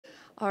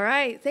All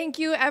right, thank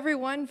you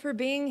everyone for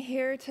being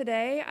here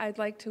today. I'd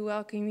like to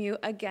welcome you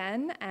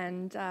again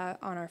and on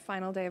our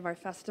final day of our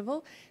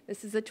festival.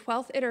 This is the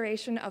 12th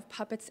iteration of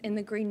Puppets in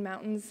the Green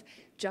Mountains,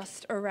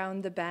 just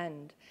around the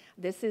bend.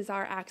 This is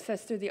our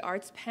Access Through the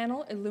Arts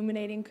panel,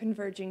 Illuminating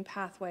Converging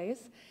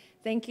Pathways.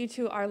 Thank you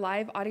to our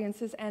live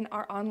audiences and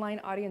our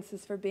online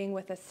audiences for being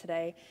with us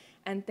today.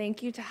 And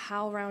thank you to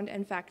HowlRound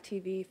and Fact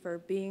TV for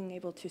being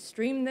able to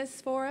stream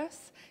this for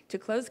us, to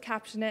closed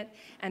caption it,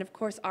 and of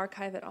course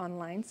archive it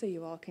online so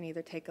you all can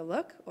either take a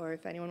look, or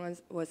if anyone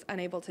was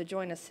unable to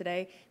join us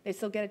today, they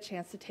still get a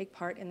chance to take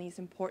part in these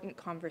important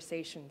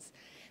conversations.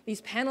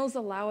 These panels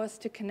allow us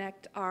to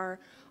connect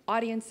our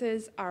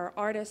audiences, our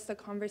artists, the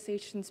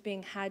conversations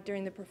being had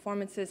during the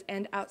performances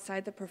and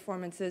outside the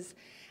performances,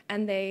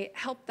 and they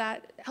help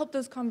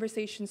those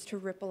conversations to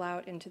ripple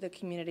out into the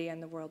community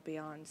and the world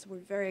beyond. So we're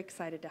very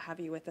excited to have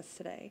you with us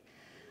today.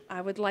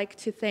 I would like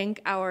to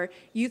thank our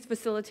youth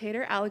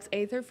facilitator, Alex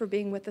Ather, for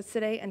being with us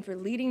today and for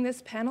leading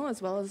this panel,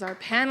 as well as our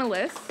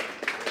panelists.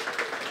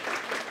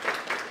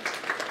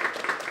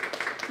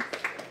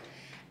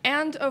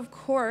 And of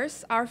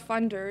course, our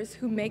funders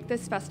who make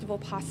this festival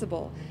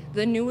possible.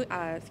 The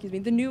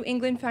New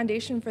England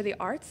Foundation for the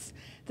Arts,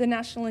 the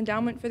National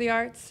Endowment for the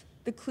Arts,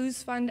 the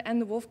Clues Fund, and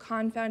the Wolf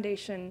Kahn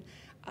Foundation.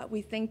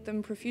 We thank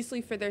them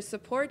profusely for their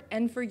support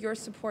and for your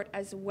support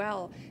as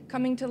well.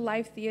 Coming to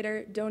live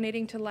theater,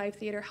 donating to live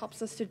theater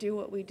helps us to do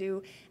what we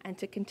do and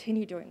to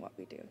continue doing what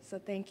we do. So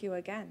thank you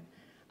again.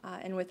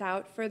 And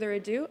without further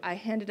ado, I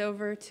hand it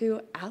over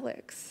to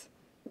Alex.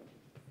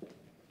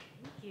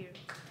 Thank you.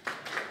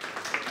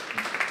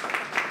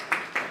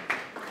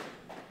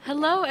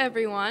 Hello,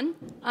 everyone.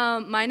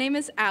 My name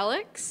is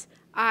Alex.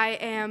 I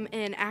am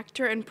an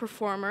actor and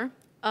performer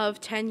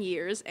of 10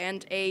 years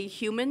and a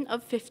human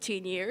of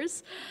 15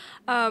 years.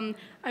 I'm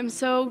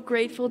so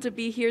grateful to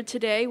be here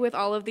today with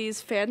all of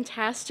these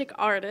fantastic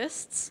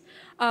artists.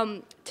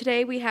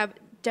 Today we have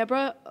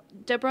Deborah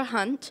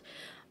Hunt,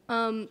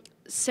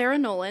 Sarah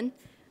Nolan,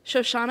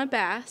 Shoshana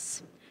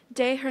Bass,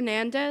 Day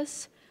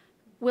Hernandez,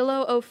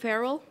 Willow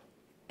O'Feral,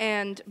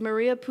 and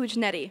Maria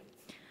Pugnetti.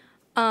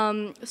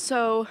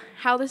 So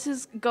how this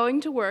is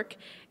going to work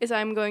is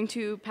I'm going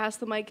to pass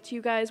the mic to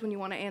you guys when you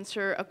want to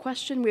answer a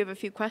question. We have a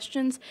few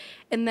questions.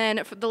 And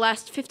then for the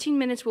last 15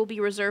 minutes will be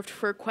reserved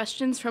for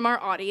questions from our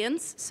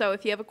audience. So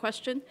if you have a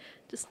question,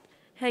 just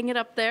hang it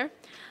up there.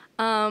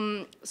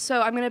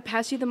 So I'm going to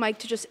pass you the mic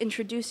to just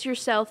introduce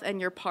yourself and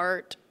your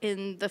part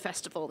in the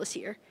festival this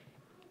year.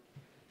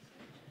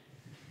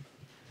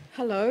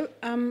 Hello,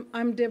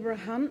 I'm Deborah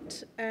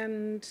Hunt,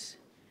 and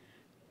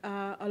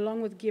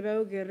along with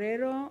Guido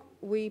Guerrero,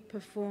 we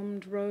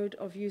performed Road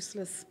of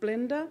Useless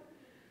Splendor,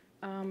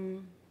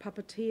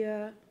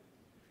 Puppeteer,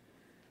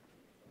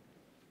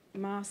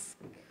 Mask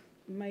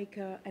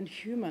Maker, and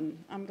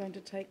Human. I'm going to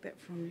take that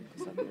from you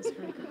because I think it's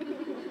very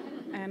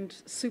good. And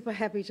super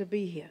happy to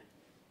be here.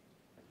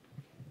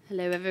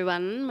 Hello,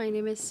 everyone. My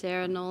name is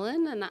Sarah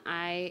Nolan, and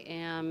I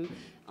am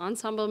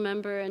ensemble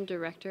member and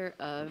director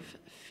of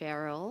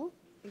Feral.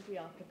 I think we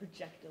all could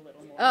project a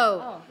little more.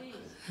 Oh.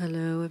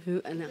 Hello,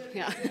 everyone. No,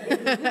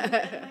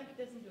 yeah.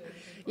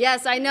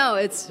 Yes, I know.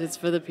 It's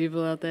for the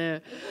people out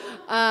there.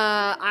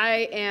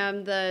 I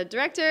am the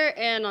director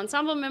and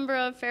ensemble member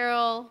of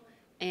Feral,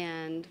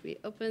 and we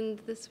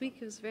opened this week.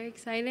 It was very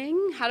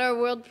exciting. Had our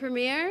world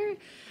premiere,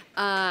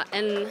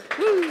 and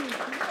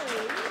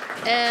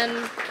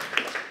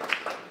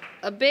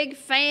a big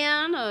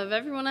fan of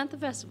everyone at the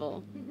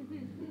festival.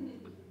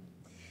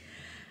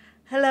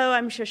 Hello,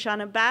 I'm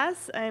Shoshana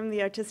Bass. I'm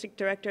the artistic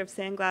director of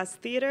Sandglass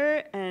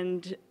Theater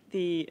and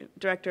the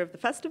director of the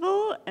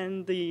festival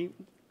and the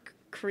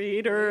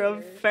creator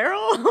of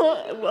Feral,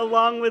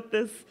 along with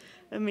this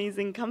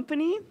amazing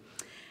company.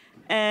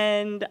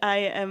 And I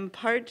am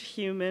part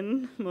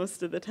human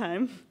most of the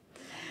time.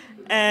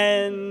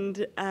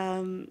 And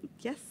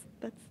yes,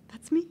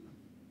 that's me.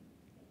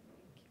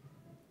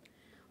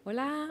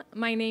 Hola,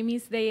 my name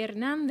is Day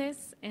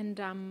Hernandez, and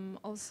I'm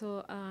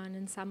also an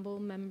ensemble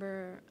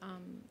member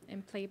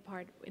and play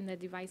part in the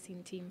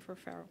devising team for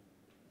Feral.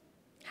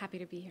 Happy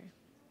to be here.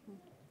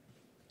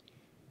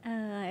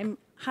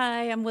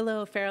 Hi, I'm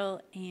Willow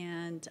O'Feral,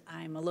 and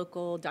I'm a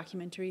local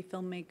documentary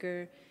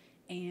filmmaker,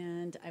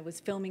 and I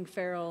was filming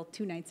Feral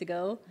 2 nights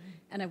ago,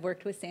 and I've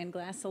worked with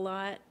Sandglass a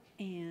lot,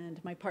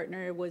 and my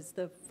partner is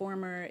a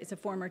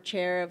former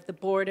chair of the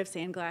board of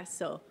Sandglass,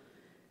 so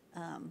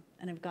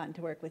and I've gotten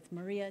to work with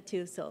Maria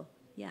too, so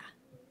yeah.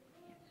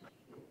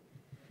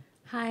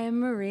 Hi, I'm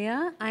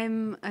Maria.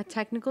 I'm a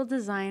technical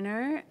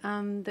designer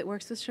that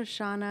works with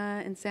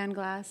Shoshana and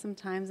Sandglass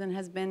sometimes and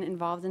has been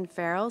involved in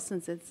Feral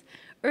since its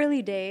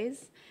early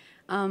days.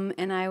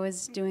 And I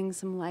was doing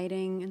some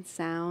lighting and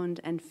sound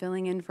and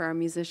filling in for our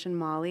musician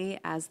Molly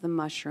as the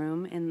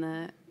mushroom in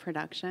the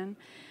production.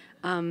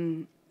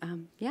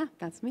 Yeah,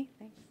 that's me.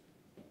 Thanks.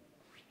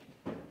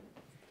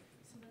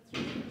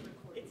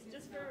 It's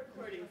just for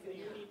recording, so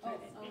you need to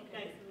speak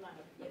nice and loud.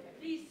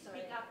 Please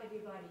speak up,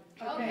 everybody.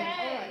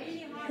 Okay.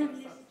 Really hard to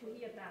listen to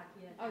hear back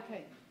here.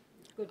 Okay,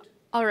 good.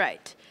 All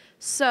right.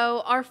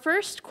 So our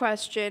first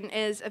question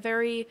is a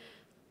very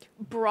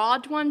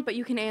broad one, but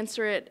you can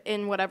answer it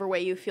in whatever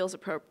way you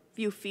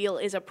feel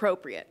is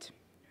appropriate.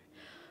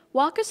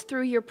 Walk us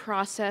through your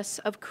process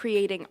of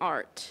creating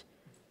art.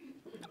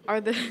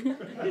 Are the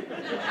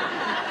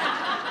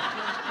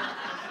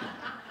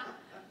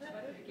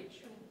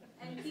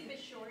And keep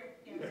it short.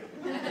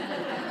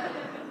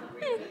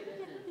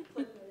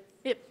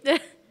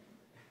 Yep.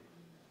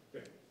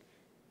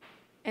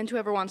 And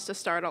whoever wants to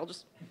start, I'll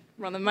just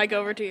run the mic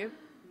over to you.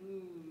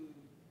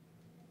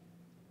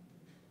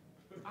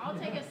 I'll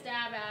take a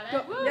stab at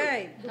it.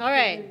 Yay. All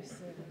right.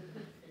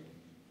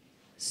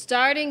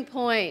 Starting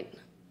point.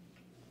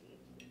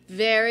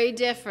 Very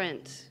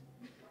different.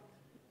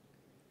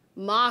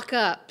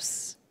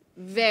 Mock-ups.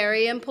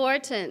 Very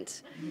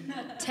important.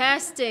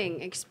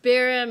 Testing,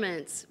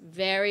 experiments.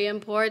 Very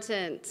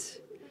important.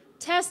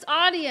 Test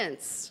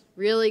audience.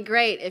 Really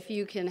great if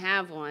you can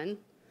have one.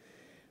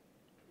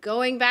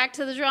 Going back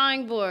to the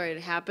drawing board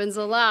happens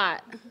a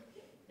lot.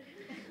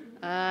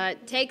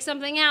 Take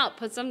something out,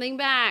 put something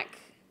back.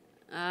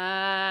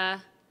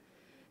 And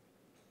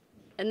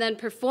then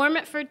perform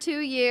it for 2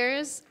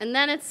 years, and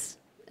then it's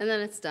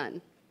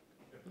done.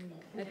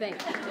 I think.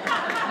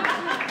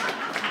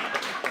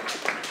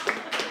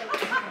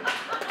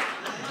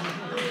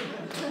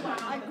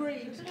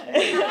 Agreed.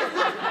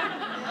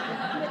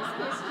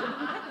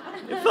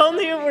 If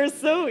only it were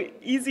so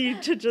easy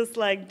to just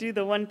like do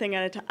the one thing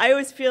at a time. I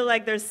always feel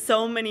like there's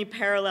so many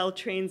parallel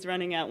trains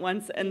running at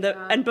once,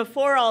 and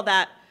before all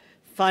that,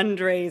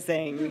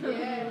 fundraising.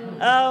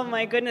 Oh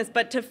my goodness!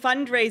 But to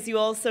fundraise, you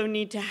also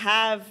need to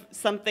have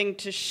something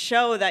to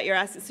show that you're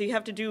asking. So you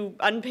have to do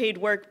unpaid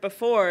work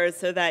before,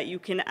 so that you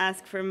can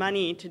ask for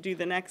money to do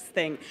the next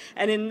thing.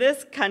 And in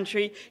this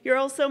country, you're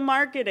also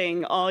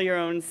marketing all your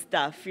own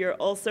stuff. You're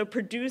also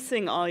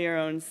producing all your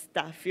own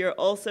stuff. You're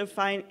also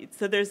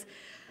so there's.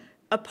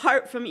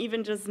 Apart from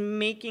even just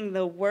making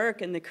the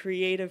work and the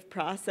creative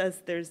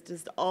process, there's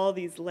just all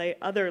these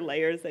other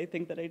layers, I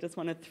think, that I just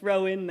want to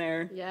throw in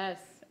there. Yes.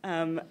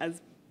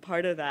 As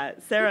part of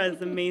that. Sarah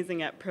is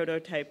amazing at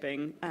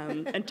prototyping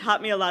and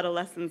taught me a lot of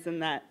lessons in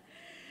that.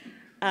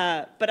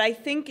 But I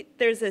think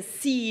there's a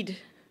seed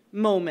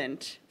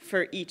moment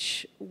for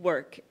each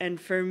work. And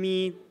for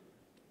me,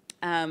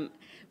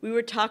 we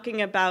were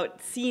talking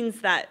about scenes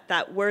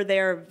that were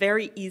there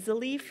very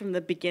easily from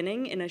the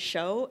beginning in a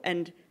show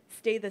and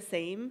stay the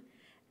same,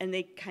 and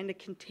they kind of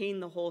contain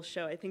the whole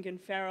show. I think in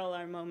Feral,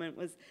 our moment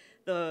was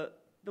the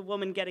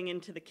woman getting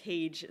into the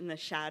cage in the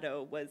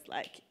shadow was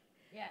like,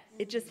 yes.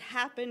 It just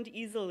happened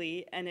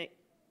easily, and it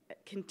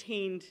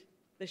contained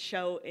the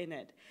show in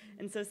it.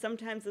 And so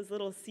sometimes those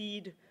little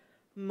seed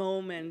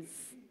moments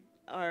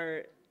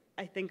I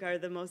think are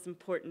the most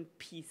important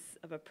piece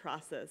of a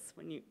process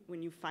when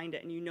you find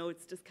it, and you know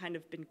it's just kind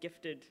of been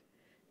gifted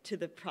to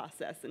the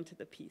process and to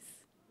the piece.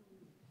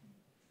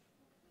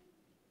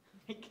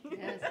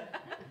 Yes.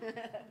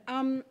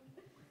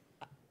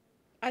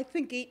 I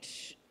think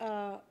each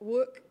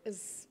work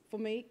is, for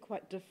me,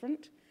 quite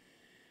different.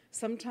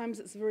 Sometimes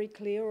it's very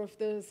clear if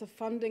there's a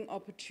funding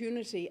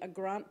opportunity, a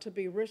grant to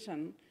be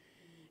written,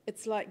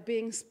 it's like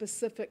being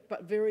specific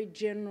but very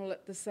general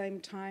at the same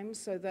time,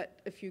 so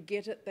that if you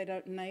get it, they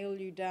don't nail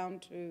you down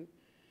to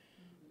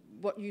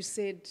what you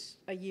said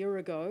a year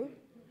ago.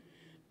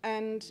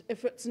 And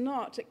if it's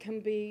not, it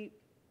can be.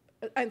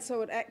 And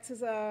so it acts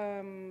as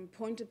a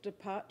point of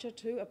departure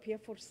too, a pie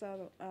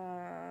forzado.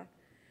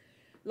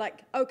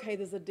 Like, okay,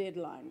 there's a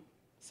deadline,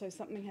 so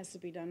something has to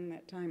be done in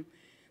that time.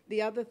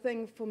 The other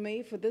thing for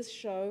me, for this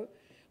show,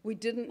 we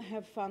didn't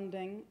have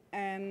funding,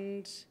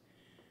 and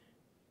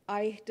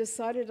I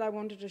decided I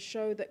wanted a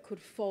show that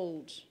could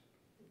fold.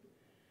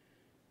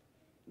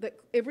 That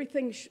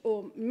everything,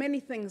 or many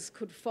things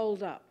could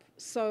fold up.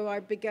 So I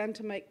began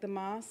to make the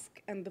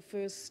mask and the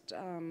first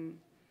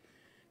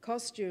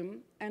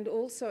costume, and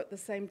also at the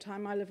same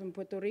time, I live in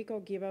Puerto Rico,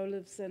 Giro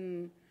lives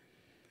in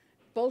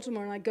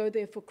Baltimore, and I go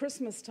there for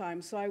Christmas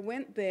time. So I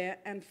went there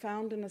and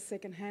found in a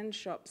second-hand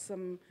shop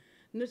some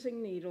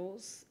knitting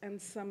needles and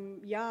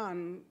some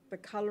yarn, the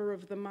color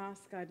of the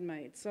mask I'd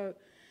made. So it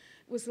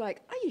was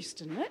like, I used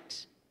to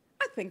knit.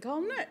 I think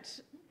I'll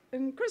knit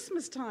in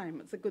Christmas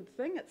time. It's a good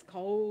thing, it's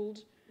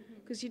cold,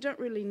 because you don't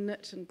really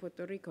knit in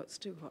Puerto Rico, it's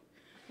too hot.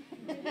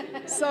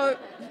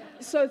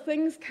 So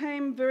things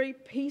came very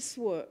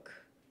piecework.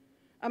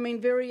 I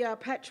mean, very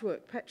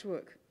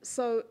patchwork.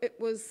 So it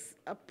was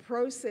a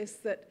process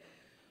that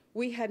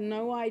we had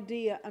no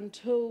idea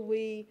until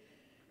we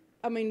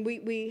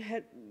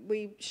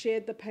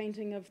shared the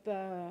painting of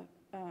the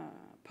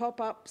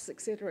pop-ups, et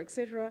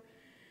cetera,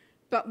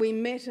 but we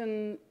met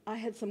I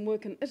had some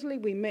work in Italy,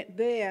 we met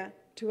there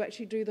to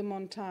actually do the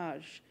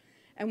montage.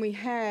 And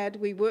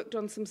we worked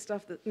on some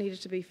stuff that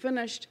needed to be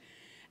finished,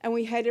 and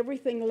we had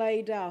everything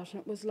laid out,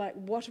 and it was like,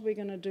 what are we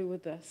going to do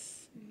with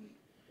this?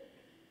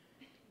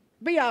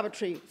 Be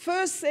arbitrary.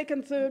 First,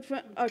 second, third,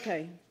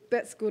 okay,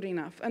 that's good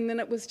enough. And then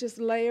it was just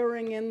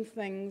layering in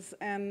things,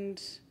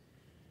 and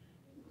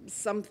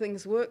some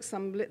things work,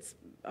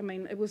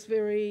 it was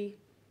very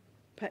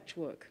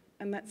patchwork.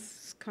 And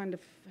that's kind of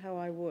how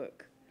I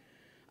work.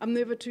 I'm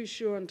never too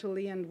sure until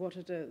the end what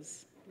it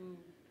is.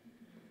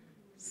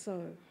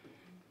 So.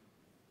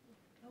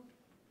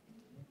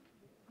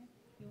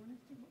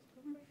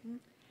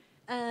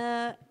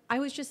 I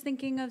was just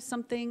thinking of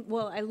something,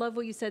 well, I love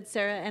what you said,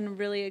 Sarah, and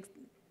really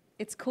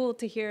it's cool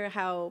to hear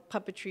how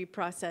puppetry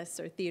process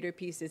or theater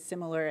piece is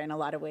similar in a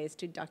lot of ways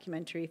to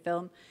documentary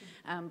film.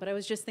 But I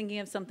was just thinking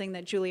of something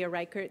that Julia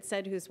Reichert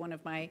said, who's one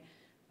of my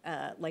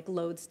like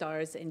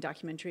lodestars in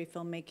documentary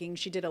filmmaking.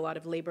 She did a lot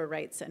of labor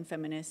rights and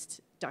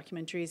feminist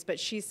documentaries, but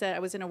she said, I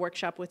was in a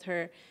workshop with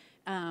her,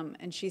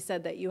 and she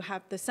said that you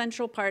have the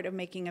central part of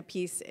making a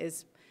piece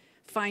is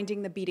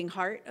finding the beating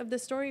heart of the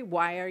story.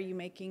 Why are you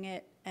making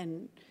it?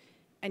 And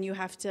you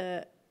have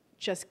to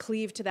just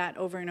cleave to that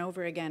over and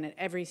over again at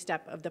every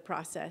step of the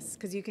process,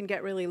 because you can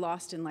get really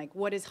lost in like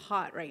what is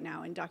hot right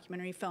now in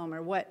documentary film,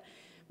 or what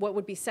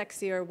would be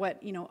sexy, or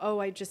what, you know,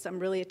 oh, I'm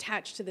really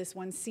attached to this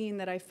one scene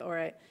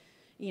that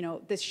you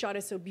know, this shot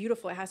is so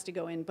beautiful, it has to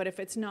go in. But if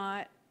it's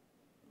not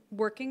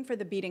working for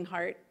the beating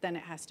heart, then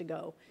it has to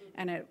go.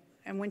 And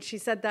when she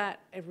said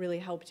that, it really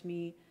helped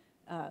me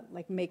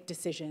like make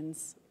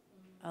decisions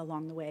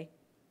along the way.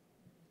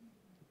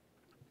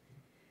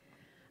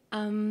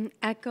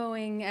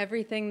 Echoing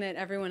everything that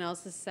everyone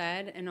else has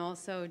said, and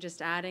also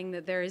just adding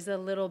that there is a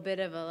little bit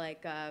of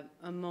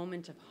a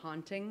moment of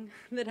haunting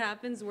that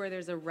happens where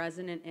there's a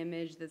resonant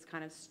image that's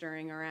kind of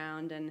stirring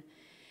around,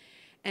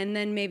 and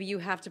then maybe you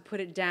have to put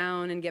it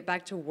down and get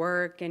back to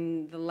work,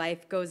 and the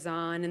life goes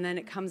on, and then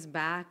it comes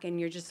back, and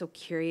you're just so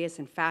curious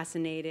and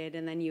fascinated,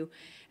 and then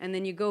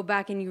you go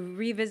back and you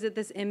revisit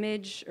this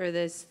image or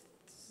this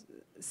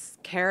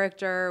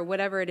character or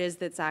whatever it is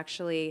that's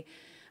actually.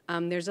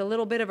 There's a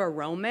little bit of a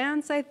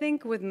romance, I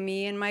think, with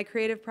me and my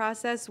creative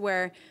process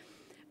where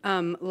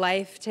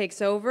life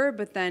takes over,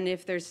 but then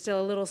if there's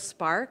still a little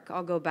spark,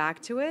 I'll go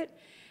back to it.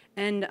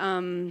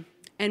 And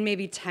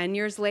maybe 10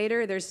 years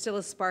later, there's still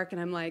a spark,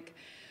 and I'm like,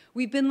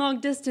 we've been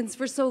long distance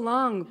for so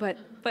long, but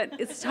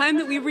it's time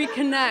that we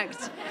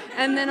reconnect.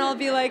 And then I'll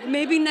be like,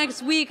 maybe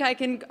next week I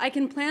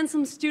can plan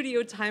some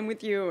studio time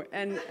with you,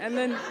 and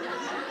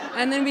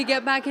then we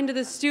get back into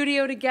the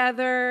studio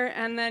together,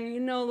 and then, you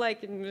know,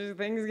 like,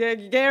 things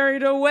get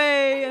carried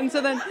away, and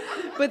so then,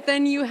 but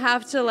then you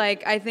have to,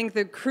 like, I think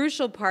the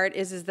crucial part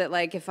is that,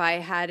 like, if I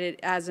had it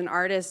as an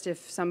artist,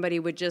 if somebody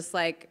would just,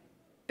 like,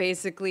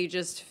 basically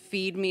just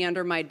feed me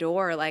under my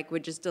door, like,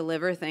 would just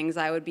deliver things,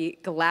 I would be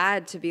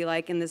glad to be,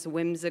 like, in this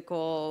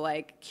whimsical,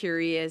 like,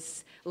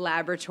 curious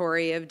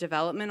laboratory of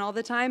development all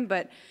the time.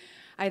 But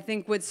I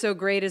think what's so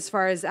great as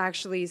far as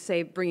actually,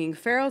 say, bringing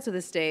Feral to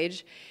the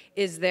stage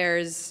is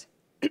there's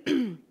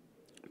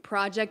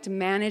project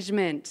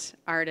management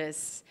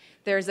artists,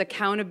 there's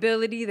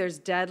accountability, there's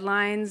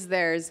deadlines,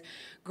 there's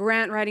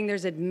grant writing,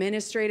 there's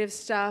administrative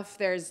stuff,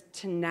 there's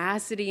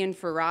tenacity and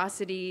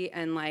ferocity,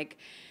 and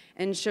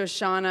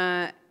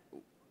Shoshana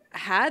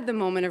had the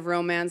moment of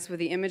romance with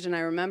the image, and I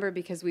remember,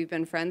 because we've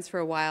been friends for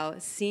a while,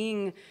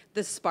 seeing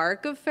the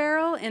spark of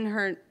Feral in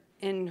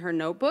her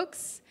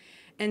notebooks,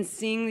 and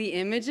seeing the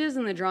images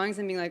and the drawings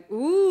and being like,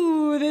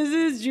 ooh, this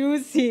is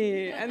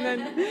juicy.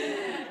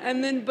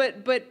 And then,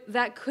 but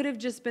that could have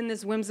just been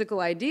this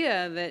whimsical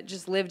idea that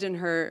just lived in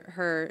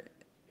her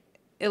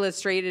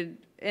illustrated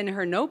in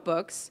her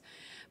notebooks.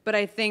 But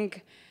I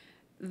think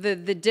the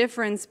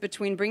difference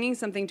between bringing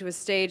something to a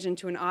stage and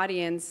to an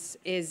audience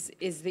is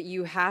that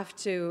you have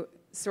to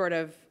sort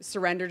of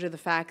surrender to the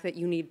fact that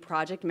you need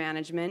project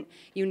management,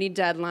 you need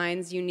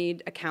deadlines, you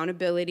need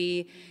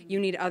accountability, you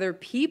need other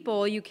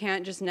people. You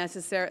can't just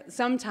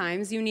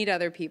sometimes you need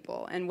other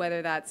people, and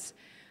whether that's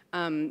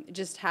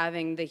just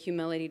having the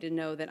humility to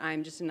know that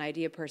I'm just an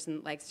idea person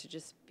that likes to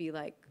just be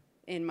like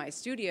in my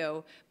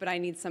studio, but I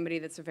need somebody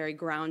that's a very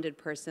grounded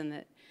person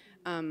that,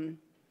 and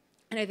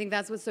I think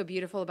that's what's so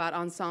beautiful about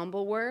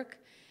ensemble work,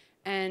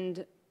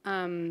 and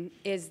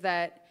is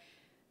that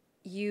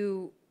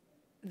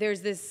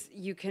there's this,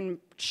 you can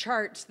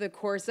chart the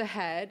course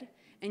ahead,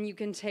 and you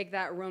can take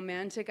that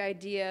romantic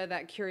idea,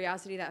 that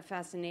curiosity, that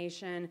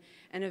fascination,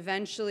 and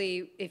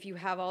eventually, if you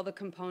have all the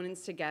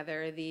components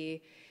together, the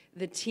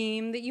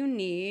team that you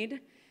need,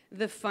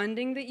 the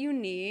funding that you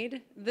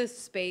need, the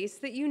space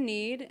that you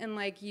need, and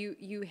like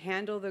you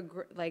handle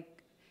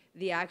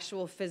the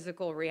actual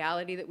physical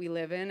reality that we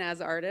live in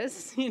as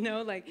artists, you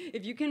know, like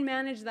if you can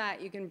manage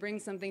that, you can bring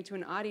something to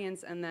an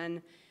audience, and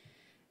then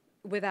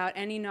without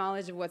any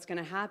knowledge of what's going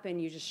to happen,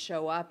 you just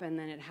show up, and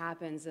then it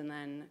happens, and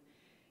then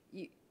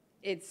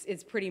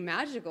it's pretty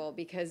magical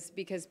because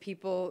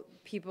people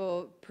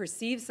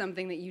perceive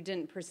something that you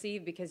didn't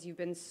perceive because you've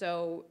been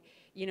so,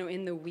 you know,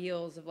 in the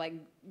wheels of like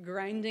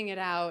grinding it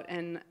out,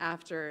 and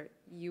after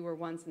you were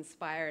once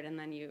inspired, and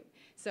then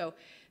so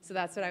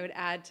that's what I would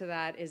add to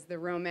that, is the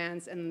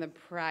romance and the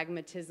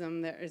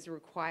pragmatism that is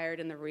required,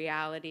 and the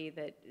reality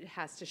that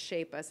has to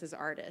shape us as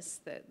artists,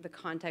 the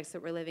context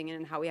that we're living in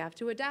and how we have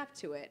to adapt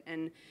to it,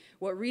 and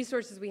what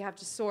resources we have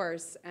to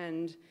source,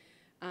 and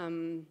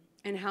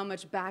how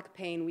much back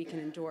pain we can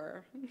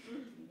endure.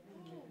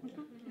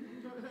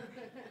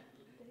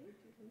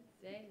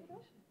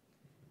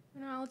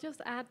 And I'll just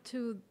add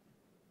to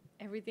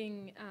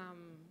everything.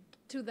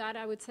 To that,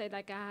 I would say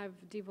like I have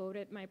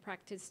devoted my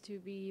practice to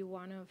be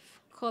one of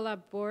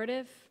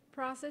collaborative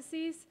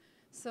processes.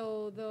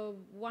 So the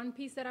one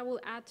piece that I will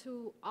add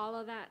to all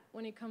of that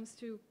when it comes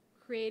to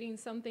creating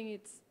something,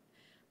 it's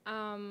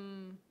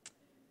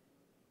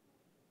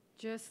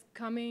just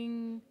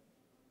coming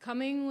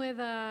with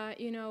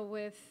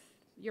with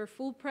your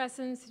full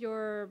presence,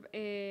 your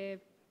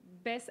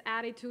best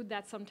attitude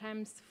that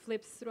sometimes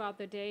flips throughout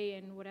the day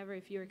and whatever,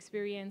 if you're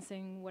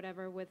experiencing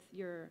whatever with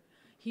your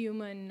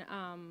human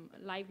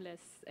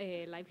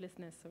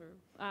livelessness or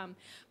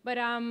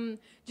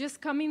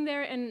just coming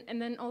there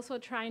and then also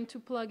trying to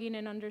plug in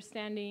and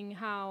understanding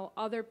how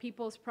other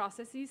people's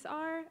processes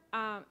are.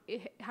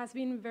 It has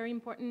been very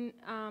important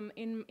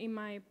in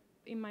my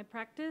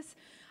practice.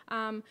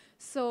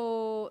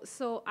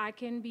 So I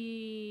can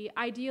be,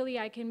 ideally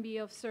I can be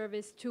of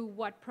service to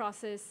what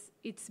process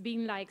it's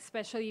been like,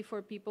 especially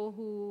for people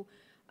who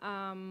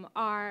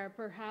are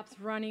perhaps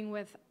running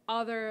with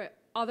other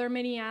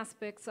many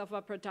aspects of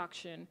a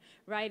production,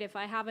 right? If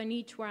I have a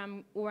niche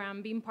where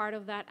I'm being part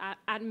of that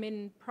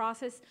admin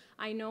process,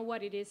 I know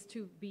what it is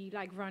to be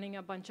like running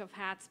a bunch of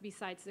hats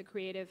besides the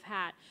creative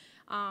hat.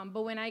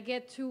 But when I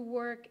get to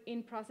work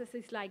in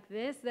processes like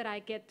this, that I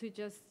get to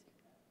just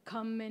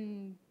come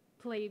and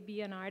be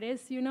an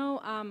artist,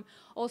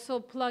 also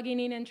plugging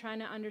in and trying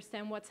to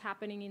understand what's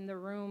happening in the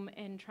room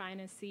and trying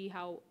to see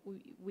how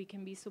we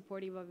can be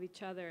supportive of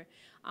each other,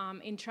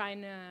 in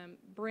trying to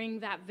bring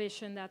that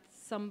vision that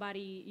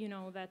somebody,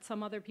 that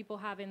some other people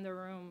have in the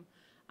room.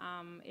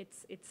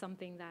 It's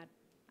something that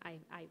I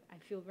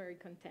feel very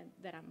content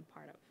that I'm a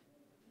part of.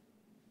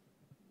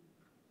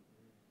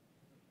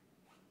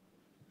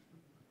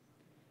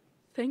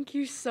 Thank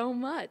you so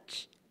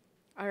much.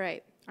 All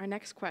right, our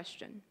next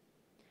question.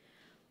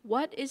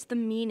 What is the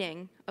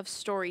meaning of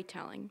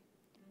storytelling?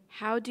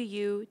 How do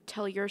you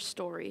tell your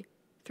story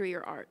through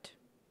your art?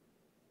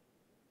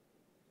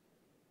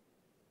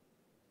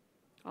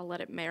 I'll let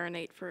it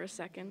marinate for a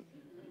second.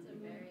 That's a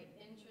very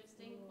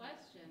interesting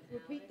question.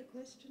 Repeat the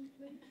question,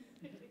 please.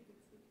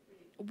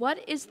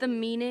 What is the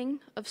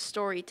meaning of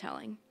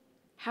storytelling?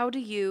 How do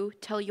you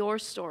tell your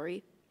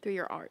story through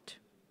your art?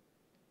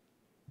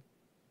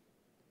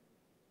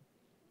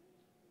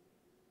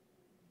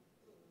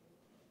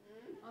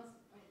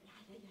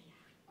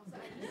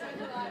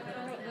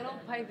 Then I'll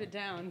pipe it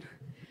down.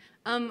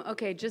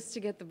 Okay, just to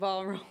get the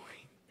ball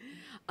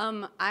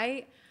rolling.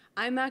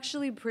 I'm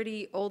actually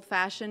pretty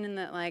old-fashioned in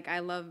that, like, I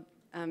love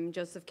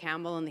Joseph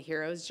Campbell and the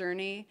hero's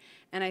journey,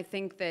 and I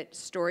think that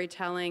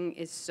storytelling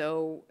is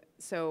so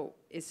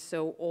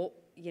old,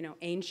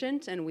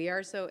 ancient, and we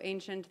are so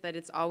ancient that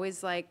it's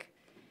always like,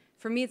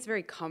 for me, it's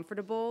very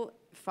comfortable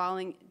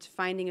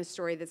finding a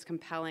story that's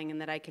compelling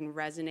and that I can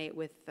resonate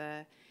with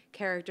the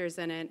characters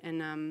in it,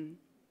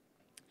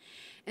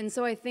 and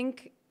so I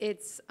think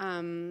it's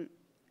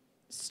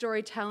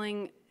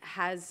storytelling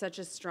has such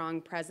a strong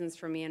presence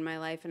for me in my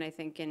life, and I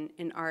think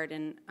in art,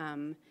 and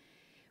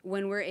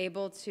when we're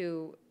able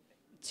to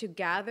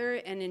gather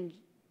and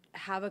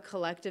have a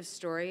collective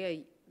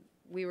story.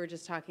 We were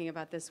just talking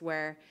about this,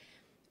 where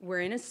we're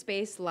in a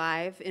space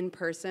live in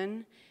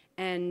person,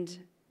 and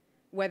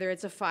whether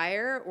it's a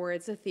fire or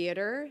it's a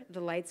theater, the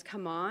lights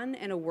come on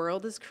and a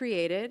world is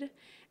created,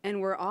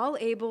 and we're all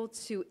able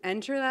to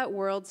enter that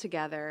world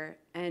together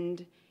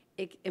and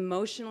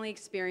emotionally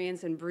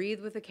experience and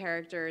breathe with the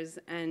characters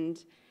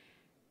and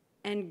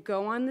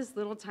go on this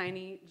little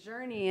tiny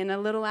journey in a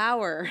little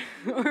hour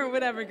or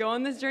whatever. Go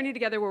on this journey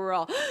together where we're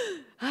all,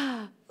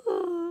 and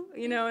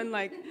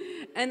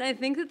I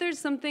think that there's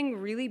something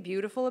really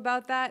beautiful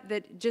about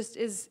that just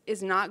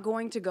is not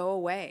going to go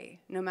away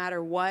no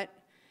matter what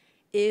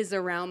is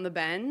around the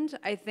bend.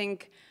 I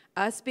think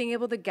us being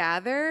able to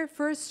gather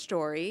for a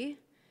story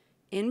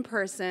in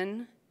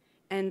person,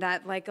 and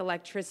that like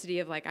electricity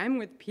of like, I'm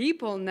with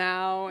people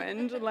now,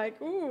 and like,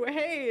 ooh,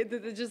 hey,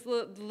 just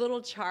the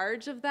little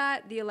charge of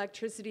that, the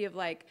electricity of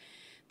like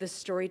the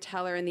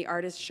storyteller and the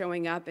artist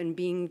showing up and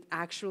being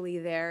actually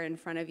there in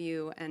front of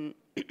you. And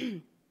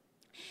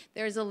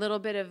there's a little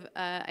bit of,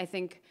 I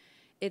think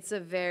it's a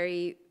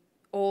very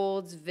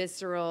old,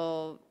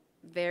 visceral,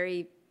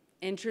 very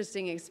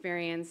interesting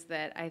experience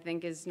that I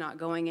think is not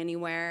going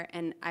anywhere,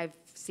 and I've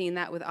seen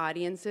that with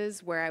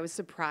audiences where I was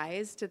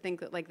surprised to think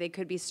that like they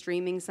could be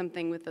streaming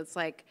something with that's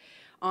like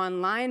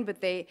online, but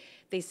they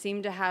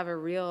seem to have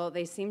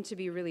they seem to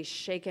be really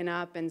shaken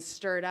up and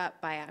stirred up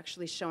by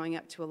actually showing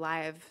up to a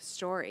live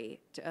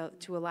story,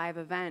 to a live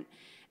event.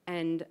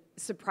 And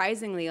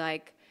surprisingly,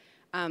 like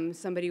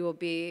somebody will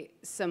be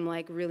some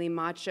like really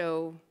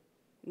macho,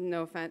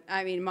 no offense,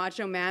 I mean,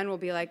 macho man will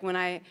be like, when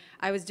I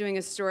was doing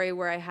a story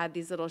where I had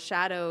these little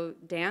shadow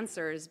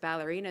dancers,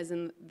 ballerinas,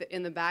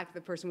 in the back,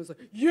 the person was like,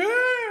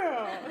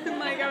 yeah! And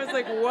like, I was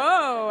like,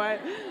 whoa, I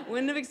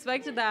wouldn't have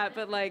expected that,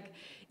 but like,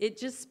 it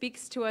just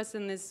speaks to us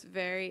in this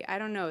very, I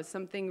don't know,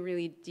 something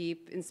really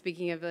deep, and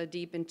speaking of a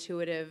deep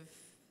intuitive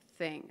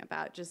thing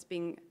about just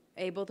being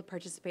able to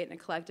participate in a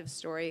collective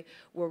story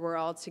where we're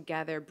all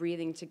together,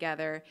 breathing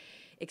together.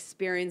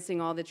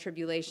 experiencing all the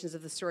tribulations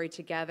of the story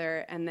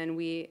together, and then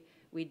we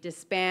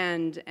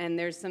disband, and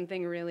there's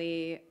something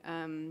really,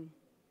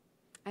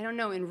 I don't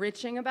know,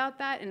 enriching about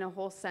that in a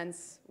whole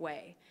sense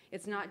way.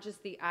 It's not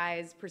just the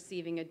eyes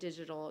perceiving a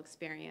digital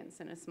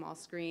experience in a small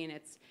screen.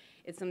 It's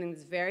something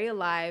that's very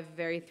alive,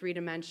 very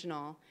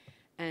three-dimensional,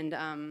 and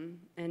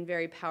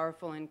very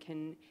powerful, and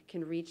can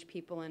reach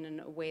people in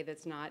a way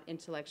that's not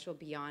intellectual,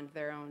 beyond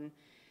their own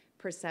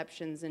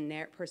perceptions and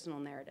personal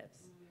narratives.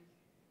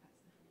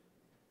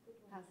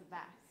 Pass it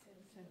back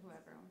to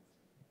whoever wants.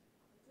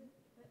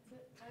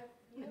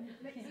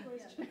 Next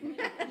question.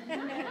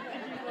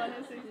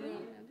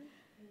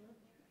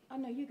 Oh,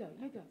 no, you go.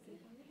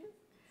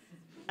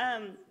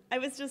 I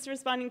was just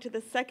responding to the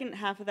second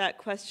half of that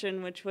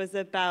question, which was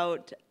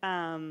about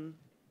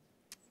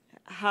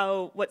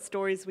what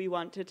stories we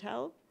want to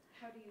tell.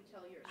 How do you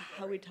tell your story?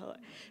 How we tell it.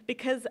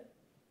 Because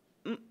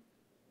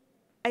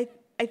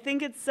I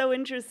think it's so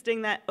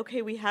interesting that,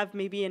 okay, we have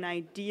maybe an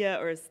idea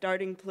or a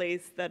starting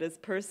place that is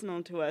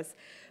personal to us,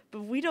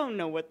 but we don't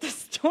know what the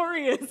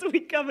story is.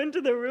 We come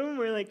into the room,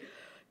 we're like,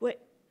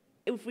 what?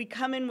 If we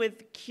come in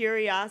with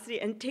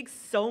curiosity, and it takes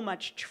so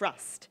much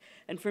trust.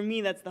 And for me,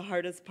 that's the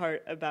hardest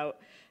part about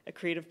a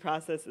creative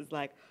process, is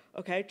like,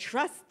 okay,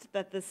 trust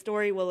that the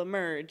story will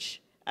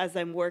emerge as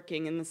I'm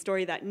working, and the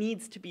story that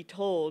needs to be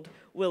told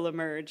will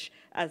emerge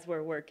as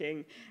we're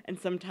working. And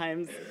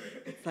sometimes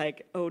it's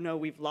like, oh no,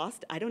 we've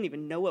lost, I don't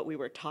even know what we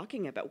were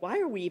talking about. Why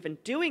are we even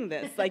doing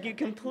this? Like, you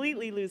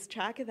completely lose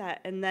track of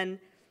that, and then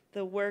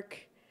the work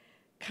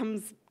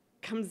comes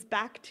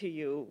back to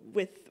you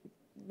with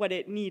what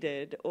it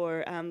needed.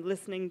 Or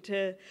listening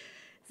to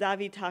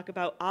Xavi talk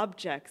about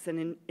objects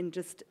and in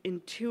just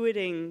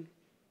intuiting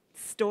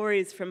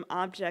stories from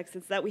objects,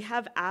 it's that we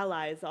have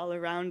allies all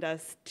around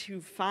us to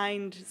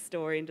find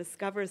story and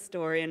discover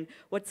story. And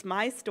what's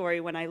my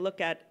story when I look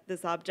at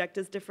this object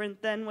is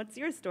different than what's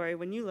your story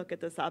when you look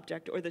at this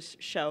object or this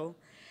show.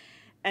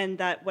 And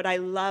that what I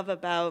love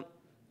about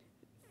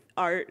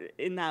art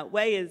in that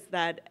way is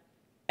that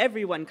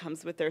everyone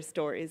comes with their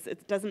stories.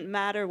 It doesn't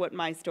matter what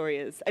my story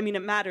is. I mean,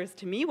 it matters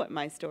to me what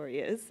my story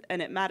is,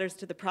 and it matters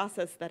to the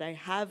process that I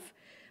have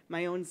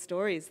my own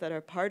stories that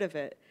are part of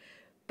it.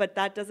 But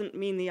that doesn't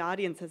mean the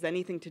audience has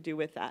anything to do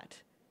with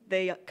that.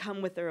 They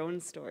come with their own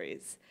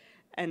stories.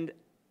 And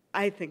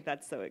I think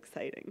that's so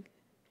exciting.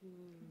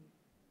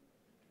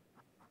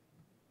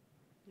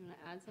 You want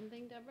to add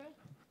something, Deborah?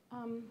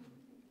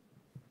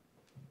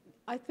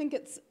 I think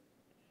it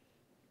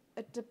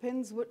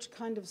depends which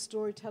kind of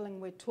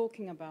storytelling we're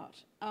talking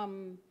about.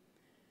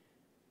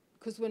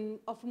 Because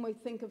often we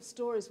think of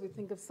stories, we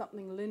think of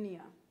something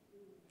linear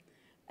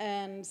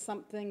and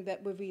something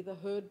that we've either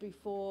heard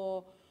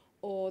before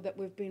or that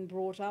we've been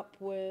brought up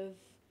with,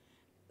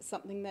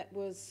 something that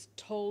was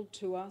told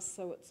to us,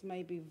 so it's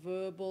maybe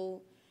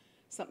verbal,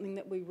 something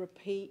that we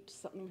repeat,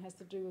 something that has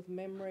to do with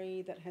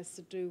memory, that has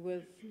to do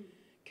with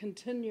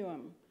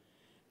continuum.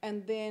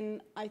 And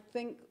then I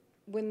think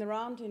when there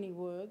aren't any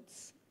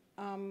words,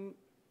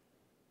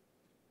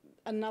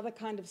 another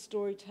kind of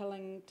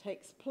storytelling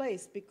takes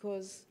place,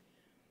 because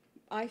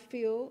I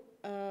feel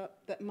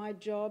that my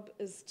job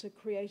is to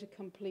create a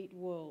complete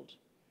world.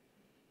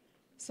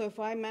 So if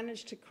I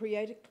manage to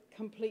create a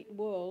complete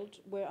world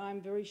where I'm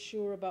very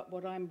sure about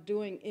what I'm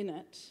doing in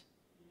it,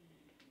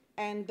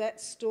 and that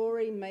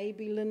story may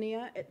be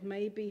linear, it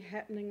may be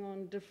happening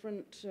on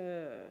different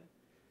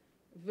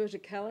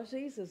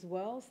verticalities as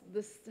well.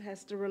 This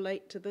has to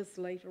relate to this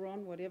later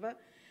on, whatever.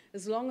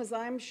 As long as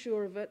I'm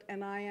sure of it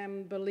and I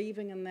am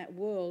believing in that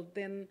world,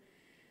 then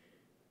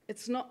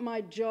it's not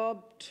my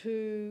job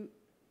to...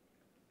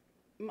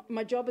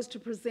 My job is to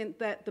present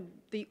that.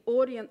 The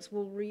audience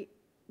will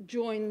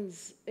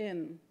joins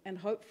in and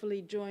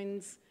hopefully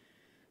joins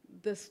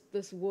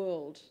this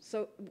world.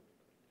 So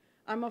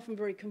I'm often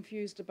very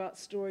confused about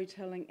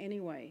storytelling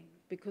anyway,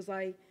 because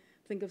I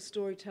think of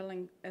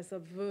storytelling as a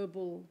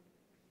verbal,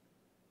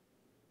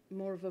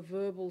 more of a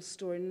verbal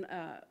story,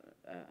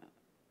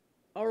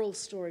 oral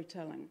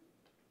storytelling.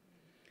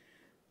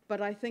 But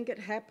I think it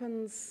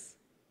happens,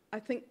 I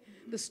think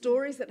the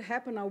stories that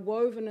happen are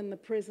woven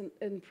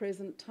in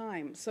present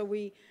time. So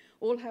we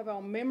all have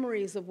our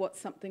memories of what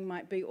something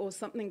might be, or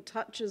something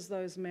touches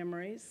those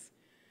memories,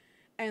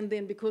 and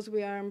then because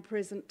we are in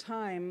present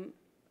time,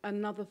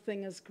 another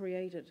thing is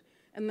created.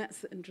 And that's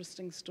the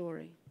interesting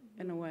story,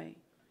 in a way.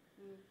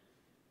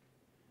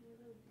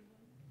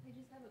 I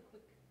just have a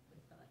quick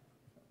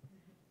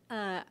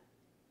thought.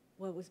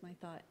 What was my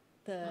thought?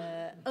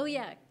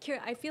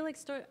 I feel like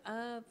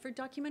for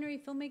documentary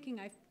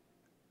filmmaking,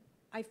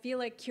 I feel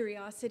like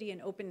curiosity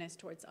and openness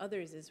towards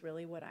others is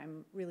really what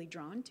I'm really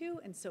drawn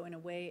to. And so in a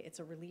way, it's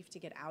a relief to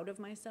get out of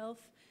myself,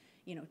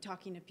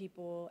 talking to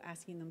people,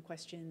 asking them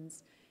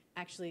questions,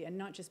 actually, and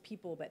not just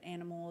people, but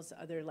animals,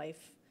 other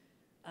life.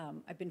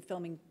 I've been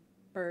filming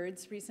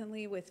birds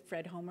recently with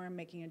Fred Homer. I'm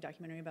making a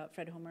documentary about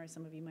Fred Homer.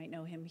 Some of you might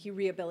know him. He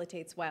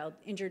rehabilitates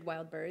injured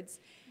wild birds.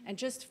 And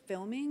just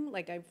filming,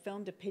 like I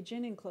filmed a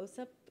pigeon in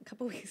close-up a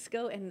couple weeks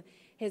ago, and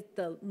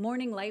the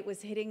morning light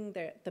was hitting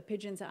the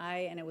pigeon's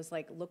eye, and it was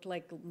like, looked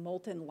like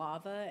molten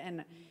lava.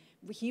 And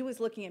he was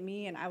looking at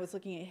me, and I was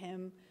looking at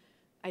him.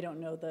 I don't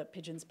know the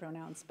pigeon's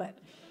pronouns, but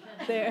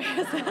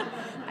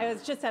I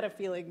just had a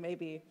feeling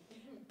maybe.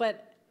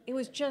 But it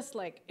was just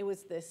like, it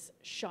was this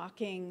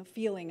shocking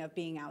feeling of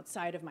being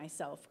outside of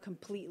myself,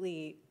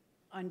 completely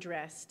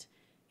undressed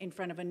in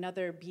front of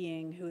another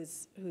being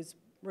who's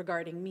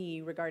regarding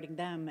me, regarding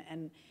them.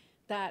 And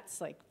that's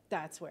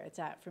where it's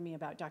at for me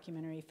about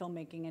documentary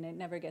filmmaking, and it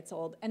never gets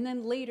old. And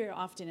then later,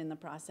 often in the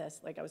process,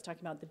 like I was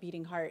talking about the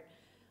beating heart,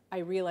 I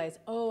realized,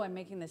 oh, I'm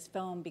making this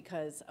film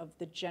because of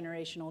the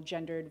generational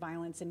gendered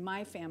violence in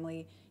my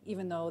family,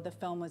 even though the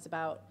film was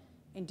about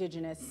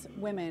Indigenous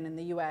women in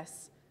the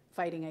US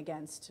fighting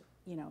against,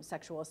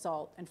 sexual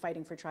assault and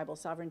fighting for tribal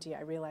sovereignty.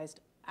 I realized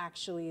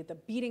actually the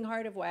beating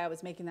heart of why I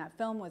was making that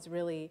film was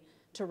really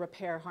to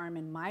repair harm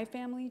in my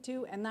family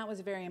too, and that was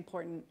very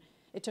important.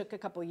 It took a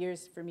couple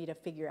years for me to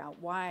figure out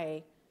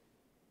why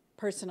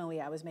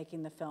personally I was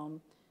making the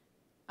film.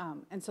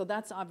 And so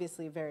that's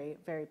obviously very,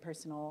 very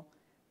personal,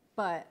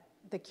 but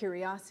the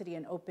curiosity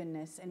and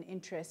openness and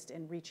interest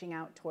in reaching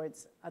out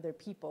towards other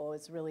people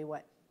is really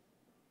what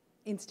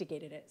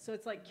instigated it. So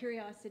it's like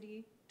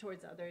curiosity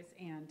towards others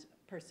and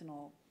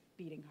personal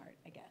beating heart,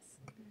 I guess.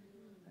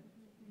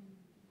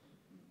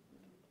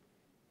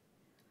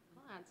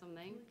 I'll add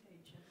something.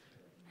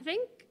 I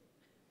think,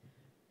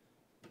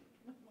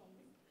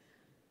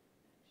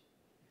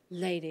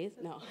 ladies,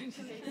 no.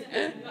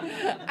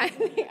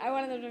 I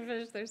wanted them to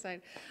finish their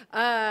side.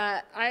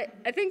 I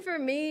think for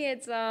me,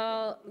 it's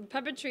all,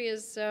 puppetry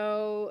is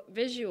so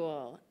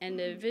visual, and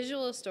a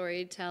visual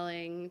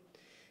storytelling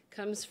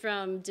comes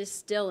from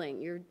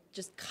distilling. You're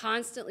just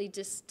constantly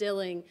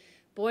distilling,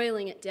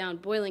 boiling it down,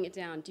 boiling it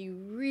down. Do you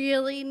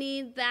really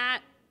need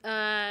that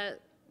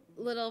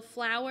little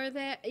flower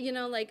there?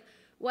 Like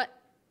what?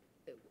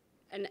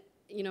 And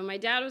my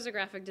dad was a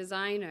graphic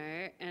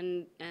designer,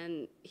 and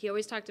he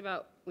always talked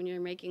about when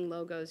you're making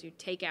logos, you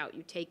take out,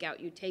 you take out,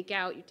 you take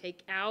out, you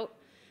take out,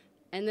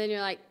 and then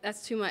you're like,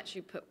 that's too much,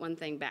 you put one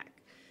thing back.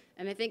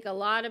 And I think a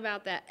lot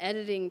about that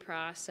editing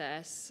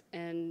process,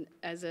 and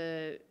as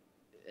a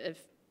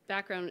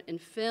background in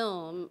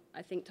film,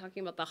 I think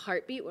talking about the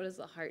heartbeat, what is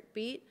the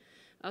heartbeat?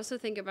 I also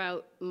think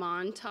about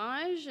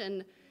montage,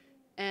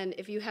 and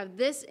if you have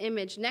this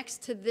image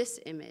next to this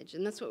image,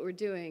 and that's what we're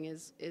doing,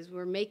 is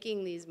we're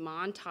making these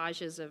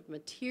montages of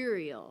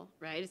material,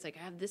 right? It's like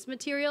I have this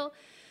material,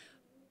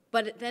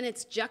 but then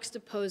it's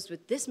juxtaposed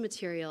with this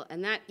material,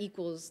 and that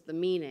equals the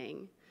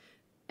meaning.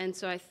 And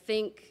so I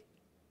think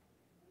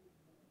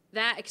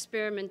that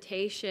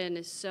experimentation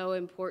is so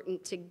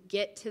important to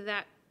get to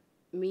that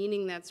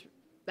meaning that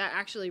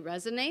actually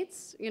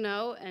resonates,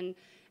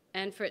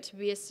 and for it to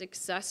be a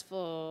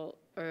successful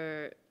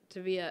or to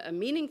be a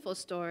meaningful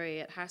story,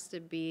 it has to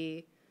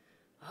be,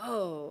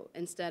 oh,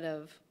 instead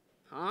of,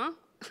 huh?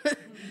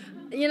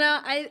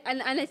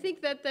 I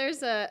think that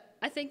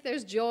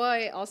there's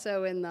joy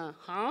also in the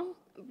huh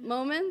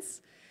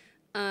moments.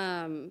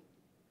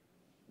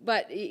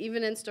 But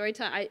even in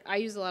storytelling, I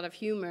use a lot of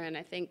humor, and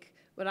I think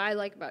what I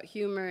like about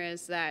humor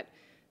is that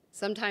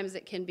sometimes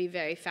it can be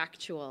very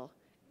factual.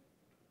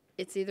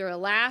 It's either a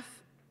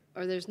laugh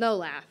or there's no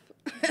laugh.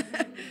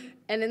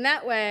 And in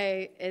that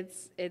way,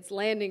 it's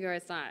landing or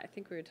it's not. I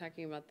think we were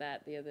talking about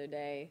that the other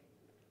day.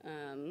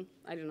 I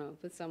don't know,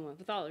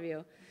 with all of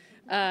you.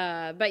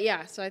 But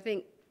yeah, so I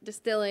think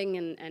distilling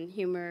and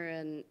humor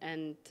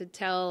and to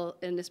tell,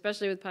 and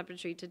especially with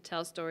puppetry, to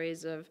tell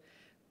stories of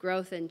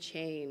growth and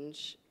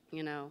change,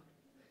 I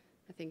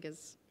think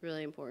is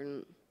really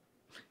important.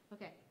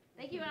 Okay,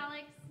 thank you,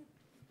 Alex.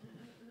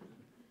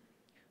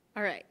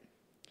 All right.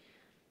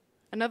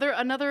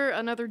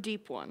 Another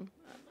deep one.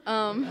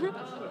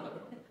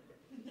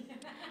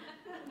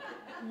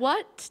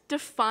 What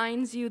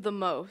defines you the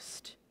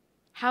most?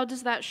 How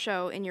does that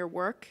show in your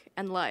work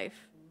and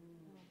life?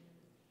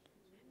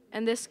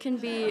 And this can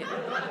be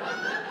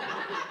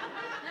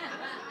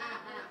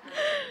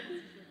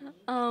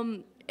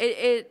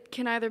it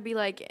can either be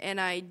like an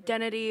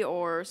identity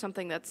or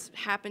something that's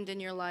happened in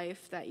your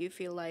life that you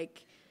feel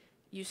like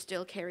you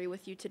still carry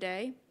with you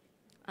today.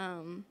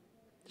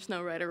 There's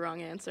no right or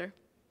wrong answer.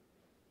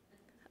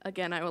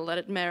 Again, I will let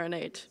it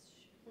marinate.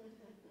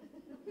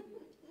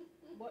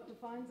 What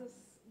defines us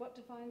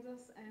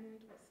and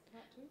what's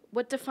part two?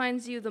 What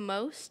defines you the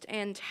most,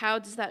 and how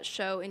does that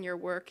show in your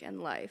work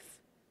and life?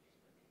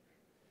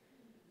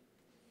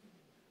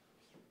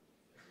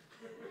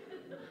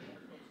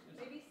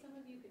 Maybe some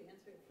of you could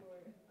answer it for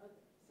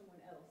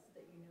someone else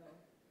that you know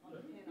on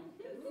the panel.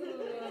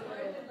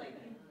 Like,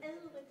 oh,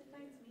 what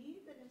defines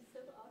me? That is so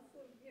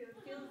awesome. It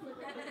feels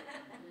like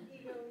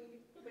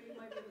ego-y, but you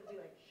might be able to do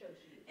like show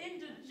sheet.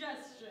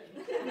 Indigestion.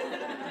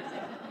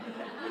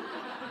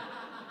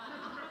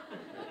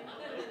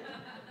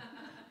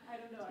 I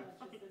don't know.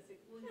 I was just listening.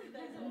 Well, you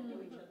guys all know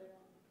each other.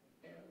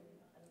 I don't know.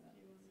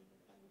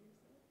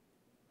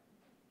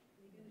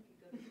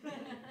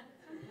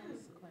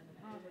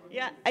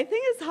 Yeah, I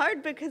think it's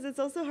hard because it's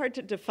also hard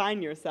to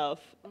define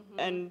yourself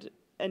and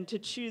to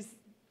choose.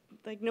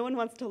 Like, no one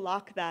wants to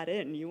lock that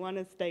in. You want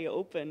to stay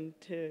open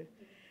to.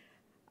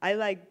 I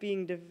like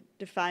being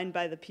defined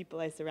by the people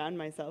I surround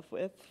myself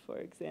with, for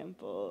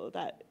example.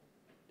 That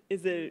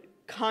is a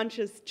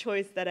conscious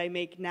choice that I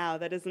make now.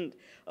 That isn't,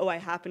 oh, I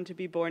happen to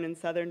be born in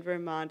southern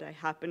Vermont. I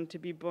happen to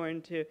be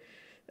born to,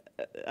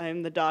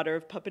 I'm the daughter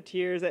of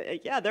puppeteers.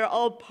 Yeah, they're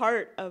all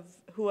part of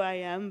who I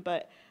am,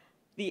 but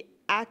the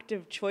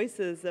active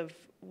choices of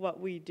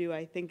what we do,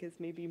 I think, is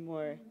maybe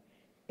more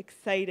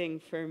exciting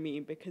for me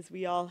because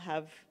we all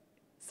have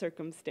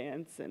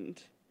circumstance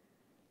and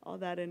all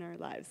that in our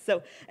lives.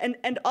 So,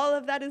 and all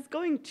of that is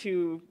going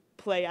to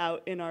play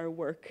out in our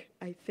work,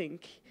 I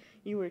think.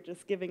 You were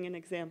just giving an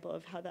example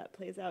of how that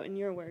plays out in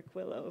your work,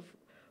 Willow, of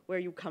where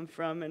you come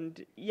from.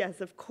 And yes,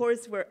 of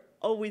course, we're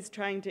always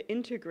trying to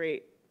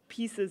integrate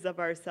pieces of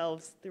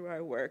ourselves through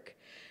our work.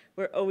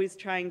 We're always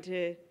trying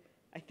to,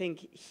 I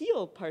think,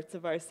 heal parts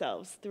of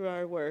ourselves through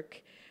our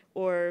work,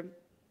 or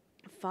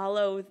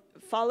follow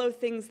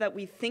things that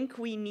we think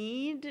we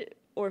need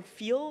or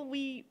feel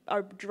we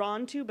are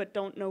drawn to but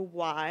don't know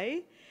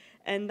why.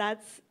 And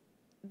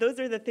those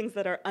are the things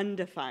that are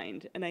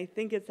undefined. And I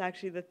think it's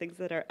actually the things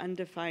that are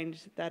undefined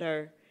that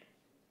are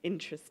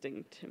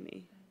interesting to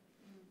me.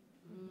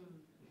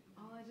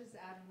 I'll just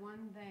add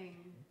one thing.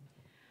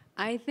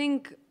 I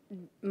think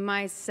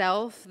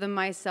the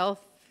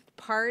myself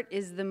part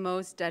is the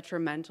most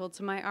detrimental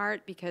to my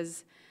art,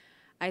 because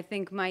I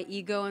think my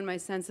ego and my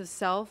sense of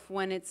self,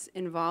 when it's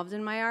involved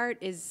in my art,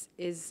 is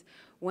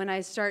when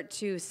I start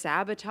to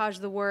sabotage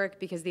the work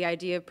because the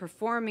idea of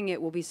performing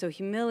it will be so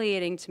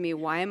humiliating to me.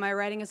 Why am I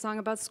writing a song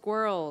about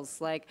squirrels?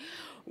 Like,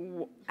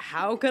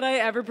 how could I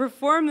ever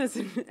perform this?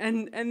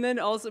 And then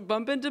also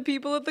bump into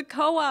people at the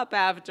co-op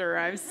after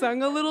I've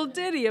sung a little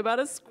ditty about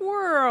a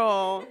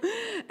squirrel.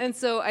 And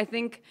so I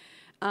think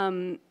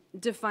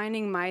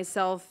defining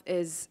myself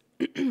is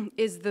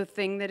the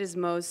thing that is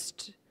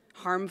most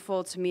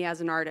harmful to me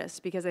as an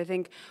artist, because I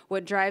think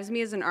what drives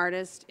me as an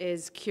artist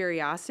is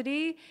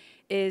curiosity,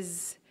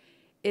 is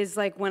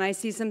like when I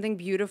see something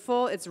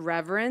beautiful, it's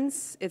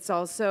reverence. It's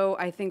also,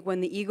 I think,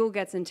 when the ego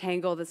gets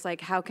entangled, it's like,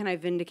 how can I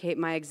vindicate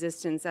my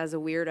existence as a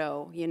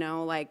weirdo? You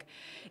know, like,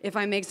 if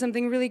I make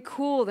something really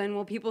cool, then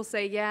will people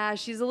say, yeah,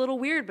 she's a little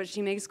weird, but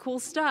she makes cool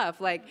stuff?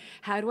 Like,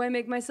 how do I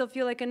make myself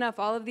feel like enough?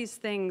 All of these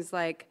things,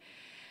 like,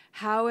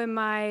 how am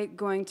I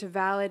going to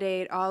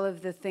validate all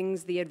of the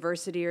things, the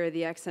adversity or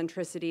the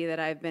eccentricity that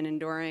I've been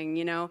enduring,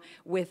 you know,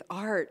 with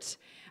art?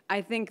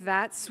 I think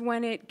that's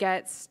when it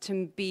gets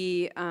to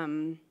be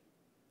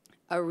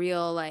a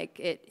real, like,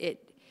 it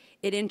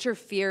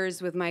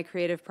interferes with my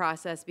creative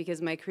process,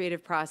 because my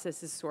creative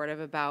process is sort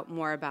of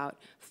more about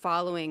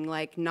following,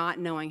 like, not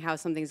knowing how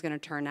something's going to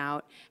turn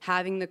out,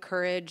 having the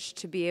courage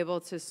to be able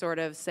to sort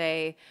of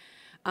say,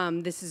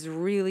 this is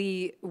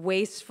really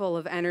wasteful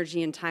of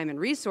energy and time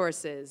and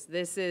resources.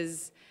 This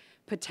is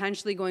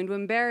potentially going to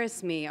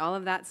embarrass me, all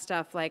of that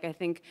stuff. Like, I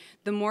think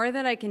the more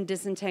that I can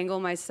disentangle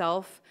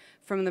myself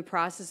from the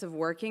process of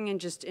working and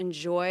just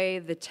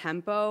enjoy the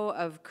tempo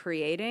of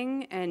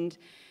creating and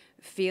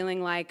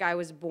feeling like I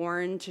was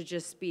born to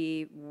just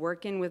be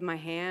working with my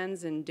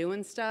hands and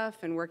doing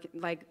stuff and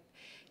like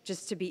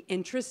just to be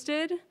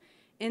interested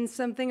in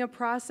something, a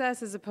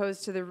process, as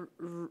opposed to the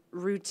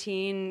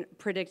routine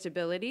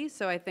predictability.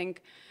 So I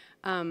think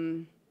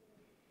the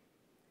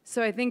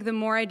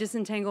more I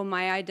disentangle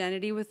my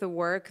identity with the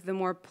work, the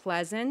more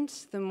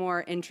pleasant, the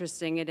more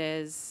interesting it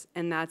is.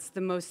 And that's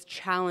the most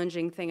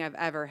challenging thing I've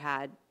ever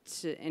had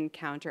to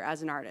encounter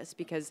as an artist,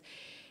 because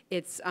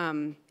it's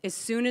as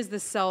soon as the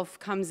self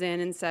comes in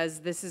and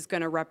says, this is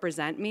going to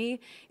represent me,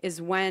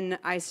 is when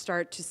I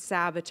start to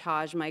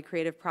sabotage my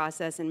creative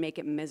process and make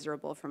it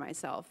miserable for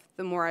myself.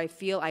 The more I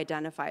feel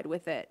identified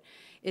with it,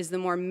 is the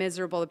more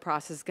miserable the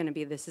process is going to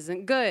be. This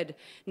isn't good.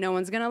 No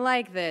one's going to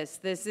like this.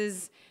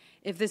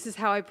 If this is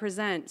how I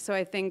present. So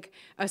I think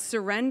a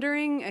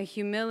surrendering, a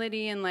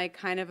humility, and like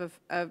kind of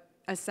a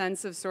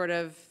sense of sort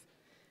of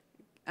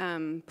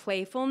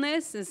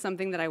playfulness is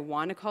something that I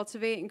want to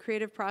cultivate in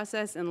creative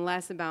process, and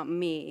less about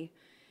me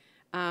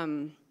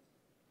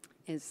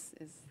is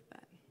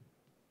that.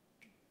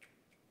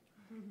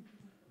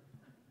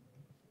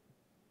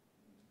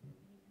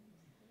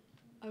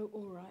 Oh,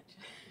 all right.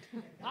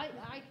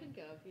 I can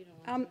go if you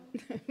don't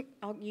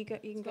want to. You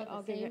can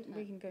go.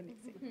 We can go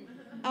next.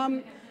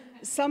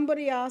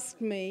 Somebody asked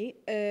me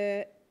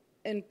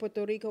in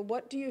Puerto Rico,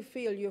 what do you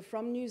feel? You're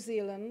from New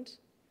Zealand,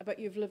 but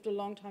you've lived a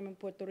long time in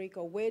Puerto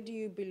Rico. Where do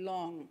you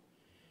belong?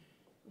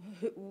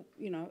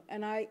 You know,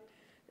 and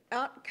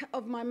out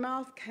of my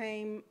mouth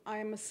came, I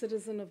am a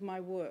citizen of my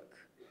work.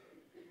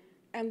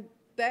 And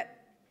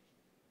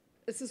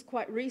this is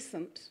quite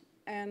recent,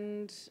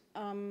 and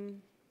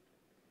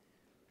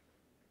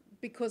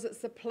because it's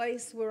the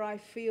place where I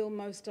feel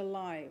most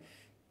alive.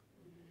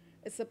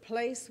 It's a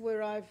place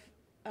where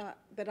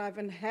that I've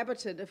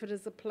inhabited, if it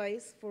is a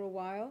place, for a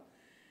while.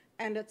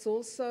 And it's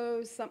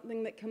also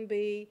something that can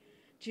be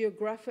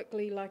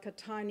geographically like a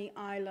tiny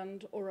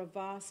island or a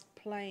vast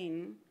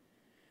plain,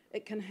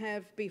 It can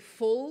be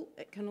full,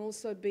 it can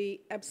also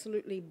be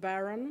absolutely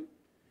barren,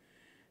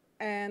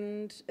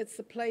 and it's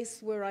the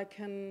place where I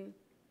can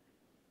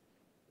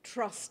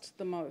trust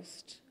the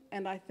most.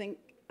 And I think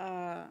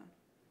to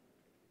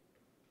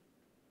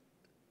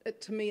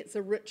me it's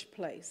a rich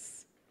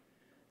place,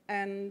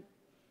 and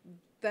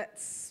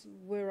that's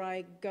where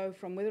I go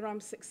from. Whether I'm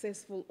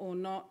successful or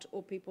not,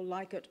 or people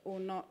like it or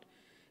not,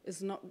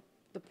 is not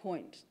the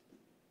point.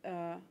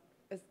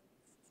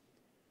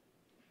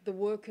 The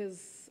work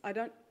is, I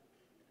don't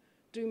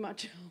do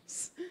much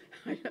else.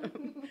 I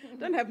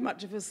don't have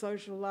much of a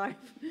social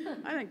life.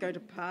 I don't go to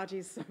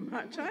parties so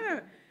much.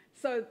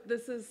 So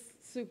this is,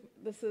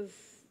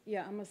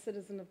 yeah, I'm a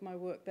citizen of my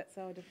work. That's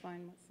how I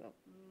define myself.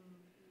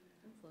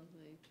 That's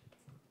lovely.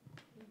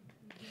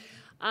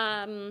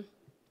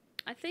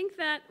 I think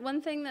that one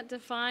thing that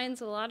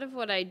defines a lot of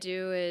what I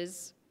do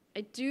is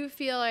I do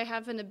feel I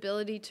have an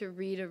ability to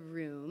read a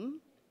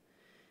room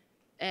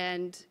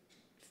and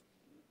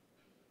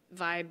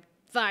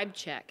vibe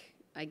check,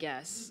 I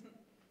guess.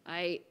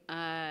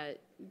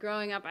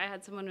 Growing up, I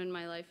had someone in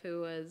my life who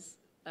was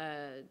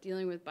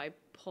dealing with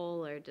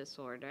bipolar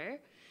disorder,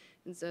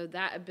 and so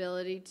that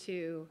ability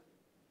to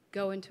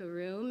go into a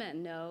room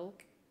and know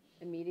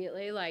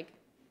immediately, like,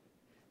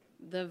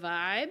 the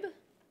vibe,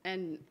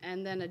 and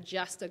then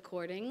adjust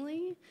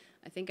accordingly.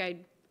 I think I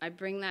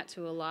bring that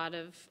to a lot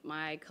of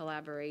my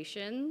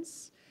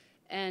collaborations,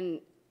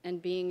 and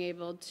being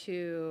able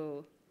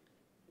to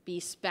be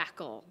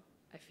spackle.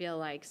 I feel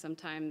like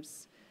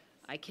sometimes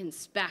I can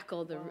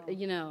spackle the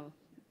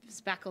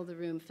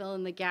room, fill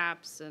in the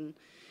gaps, and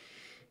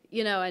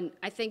and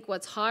I think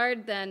what's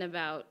hard then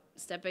about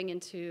stepping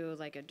into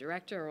like a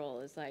director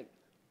role is like,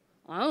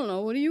 I don't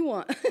know, what do you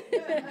want?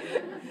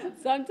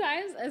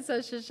 Sometimes. And so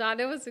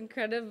Shoshana was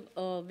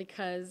incredible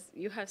because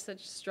you have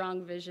such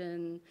strong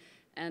vision,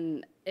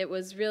 and it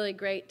was really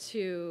great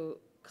to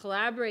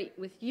collaborate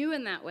with you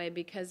in that way,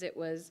 because it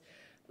was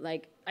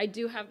like, I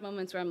do have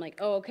moments where I'm like,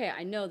 oh, okay,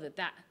 I know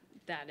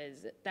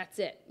that's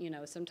it.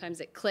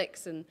 Sometimes it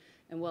clicks, and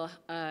we'll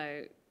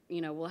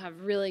we'll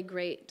have really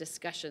great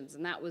discussions,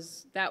 and that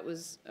was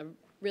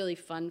really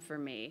fun for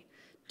me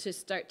to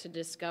start to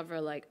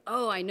discover, like,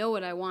 oh, I know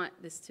what I want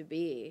this to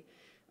be.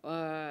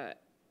 And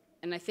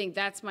I think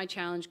that's my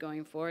challenge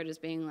going forward, is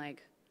being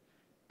like,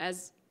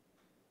 as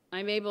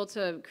I'm able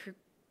to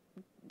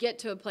get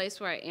to a place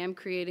where I am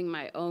creating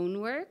my own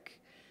work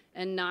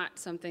and not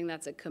something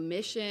that's a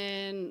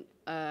commission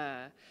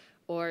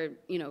or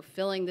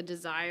filling the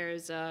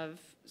desires of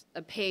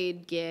a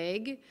paid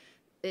gig.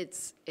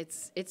 It's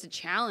a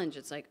challenge.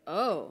 It's like,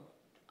 oh,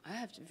 I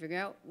have to figure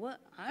out what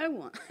I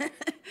want.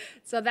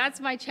 So that's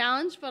my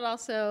challenge, but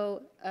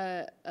also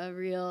a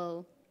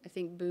real, I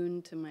think,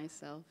 boon to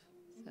myself.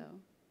 So.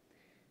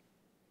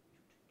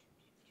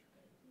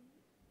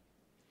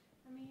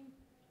 I mean,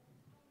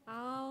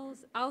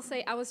 I'll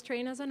say I was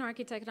trained as an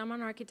architect. I'm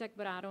an architect,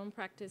 but I don't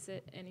practice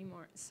it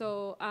anymore.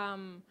 So,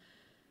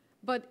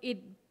 but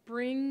it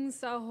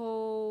brings a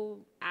whole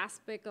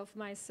aspect of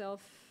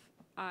myself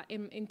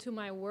into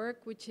my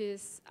work, which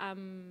is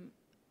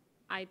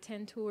I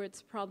tend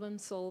towards problem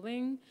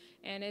solving,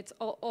 and it's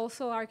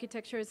also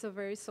architecture is a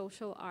very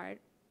social art,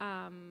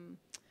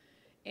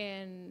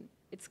 and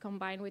it's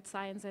combined with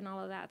science and all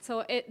of that.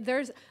 So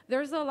there's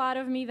a lot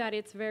of me that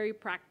it's very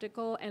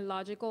practical and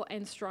logical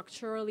and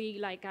structurally,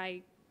 like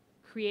I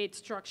create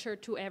structure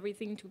to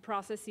everything, to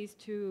processes,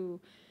 to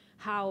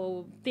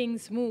how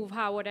things move,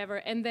 how whatever,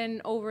 and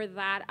then over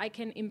that I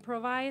can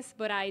improvise,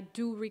 but I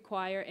do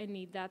require and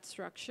need that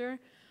structure,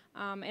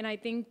 and I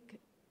think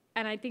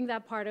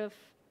that part of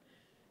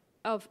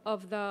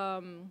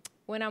the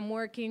when I'm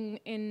working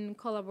in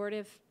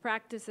collaborative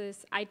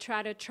practices, I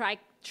try to track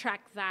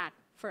that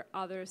for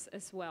others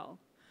as well.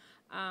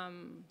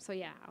 So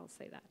yeah, I'll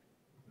say that.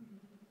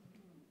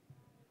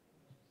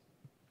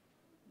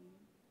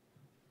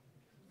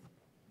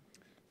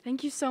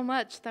 Thank you so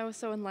much. That was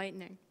so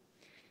enlightening.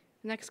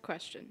 Next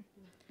question.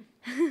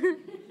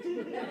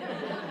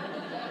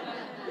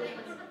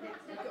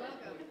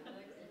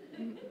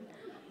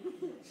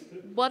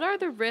 What are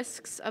the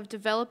risks of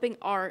developing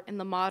art in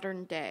the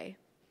modern day?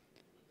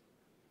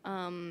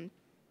 One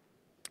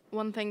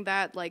thing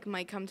that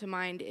might come to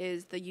mind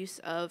is the use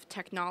of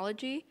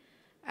technology,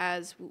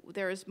 as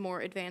there is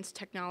more advanced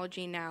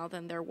technology now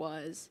than there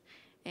was.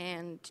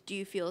 And do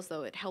you feel as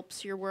though it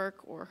helps your work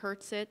or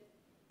hurts it?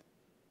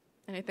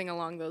 Anything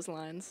along those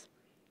lines?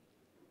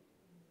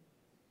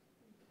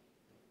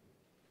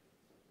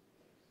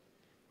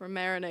 We're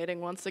marinating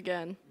once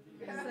again.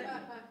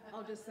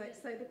 I'll just say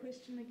the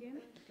question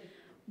again.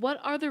 What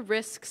are the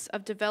risks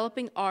of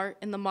developing art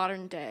in the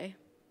modern day?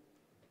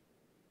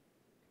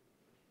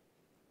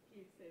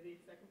 Can you say the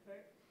second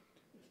part?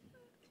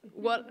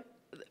 What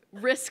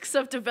risks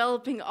of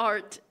developing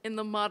art in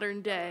the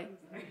modern day?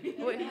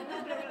 Wait.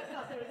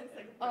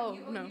 Oh,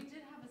 no. You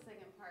did have a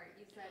second part.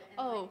 You said the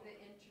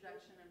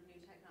introduction of new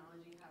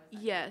technology. How is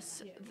that?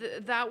 Yes,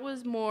 that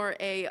was more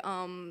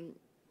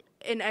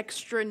an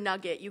extra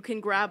nugget. You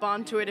can grab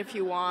onto it if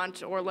you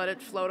want, or let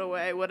it float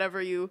away,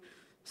 whatever you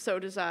so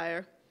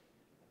desire.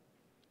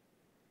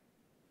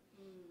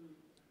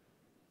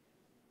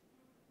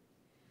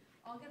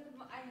 I'll get the.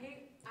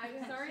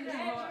 I'm sorry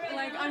to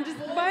like. I'm just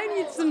buying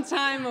you some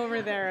time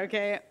over there,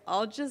 okay?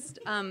 I'll just.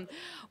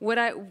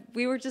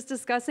 We were just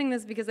discussing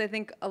this because I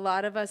think a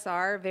lot of us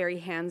are very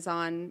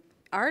hands-on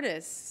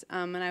artists,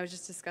 and I was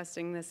just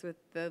discussing this with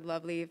the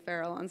lovely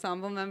Feral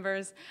ensemble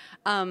members.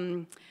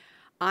 I'm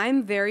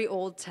very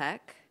old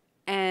tech,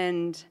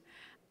 and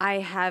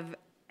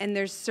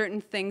there's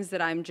certain things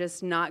that I'm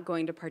just not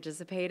going to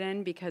participate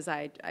in because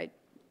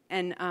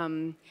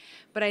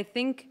but I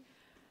think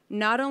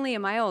not only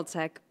am I old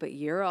tech, but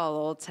you're all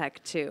old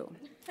tech too.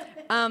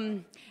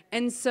 And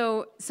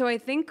so I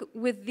think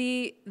with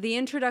the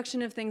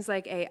introduction of things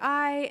like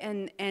AI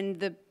and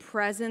the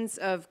presence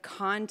of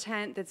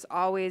content that's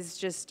always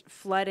just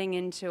flooding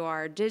into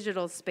our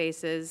digital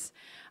spaces,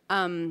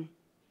 I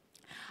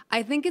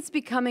think it's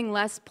becoming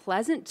less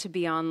pleasant to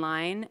be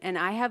online, and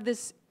I have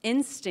this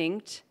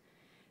instinct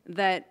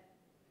that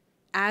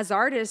as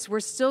artists,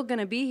 we're still going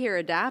to be here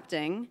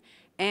adapting,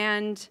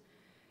 and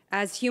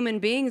as human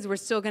beings, we're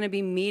still going to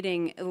be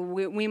meeting.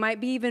 We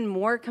might be even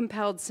more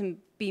compelled to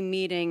be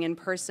meeting in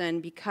person,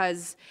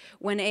 because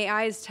when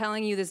AI is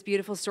telling you this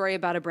beautiful story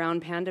about a brown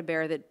panda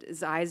bear that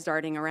his eyes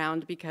darting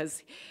around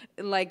because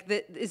like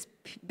that is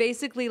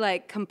basically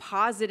like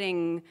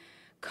compositing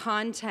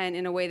content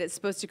in a way that's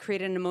supposed to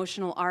create an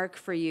emotional arc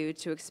for you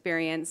to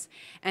experience,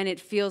 and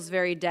it feels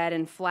very dead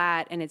and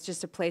flat, and it's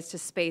just a place to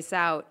space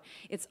out.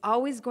 It's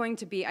always going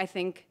to be, I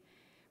think,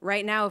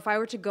 right now, if I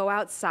were to go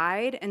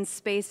outside and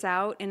space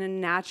out in a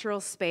natural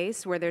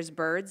space where there's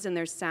birds and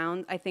there's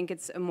sound, I think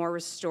it's a more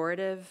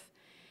restorative,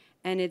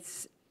 and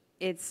it's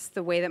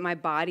the way that my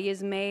body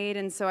is made.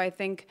 And so I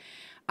think,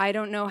 I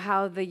don't know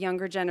how the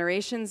younger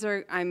generations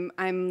are,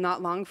 I'm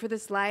not long for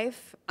this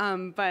life,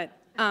 but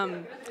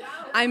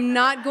I'm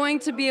not going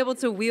to be able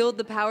to wield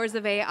the powers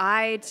of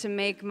AI to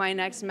make my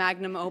next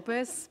magnum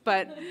opus,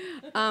 but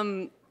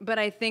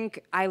I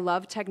think I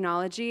love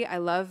technology. I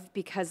love,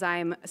 because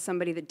I'm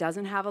somebody that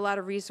doesn't have a lot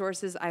of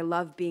resources, I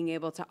love being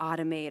able to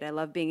automate. I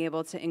love being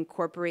able to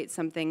incorporate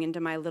something into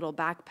my little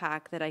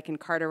backpack that I can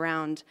cart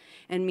around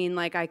and mean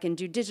like I can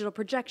do digital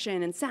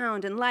projection and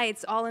sound and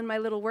lights all in my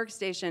little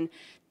workstation.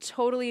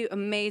 Totally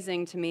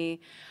amazing to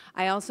me.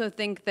 I also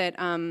think that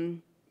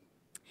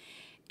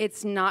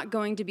it's not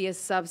going to be a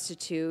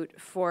substitute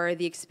for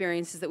the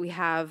experiences that we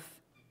have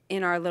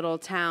in our little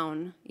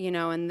town, you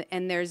know, and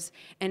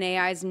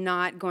AI is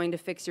not going to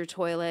fix your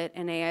toilet,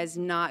 and AI is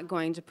not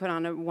going to put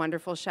on a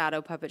wonderful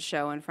shadow puppet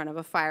show in front of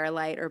a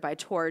firelight or by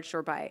torch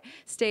or by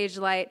stage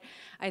light.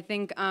 I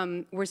think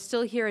we're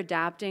still here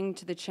adapting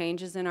to the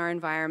changes in our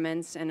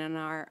environments and in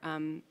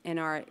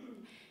our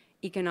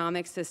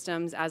economic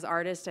systems. As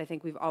artists, I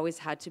think we've always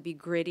had to be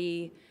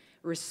gritty,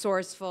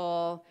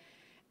 resourceful,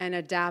 and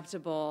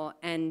adaptable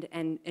and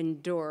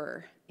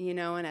endure, you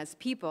know, and as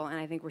people, and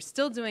I think we're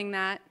still doing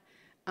that.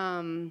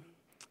 Yeah.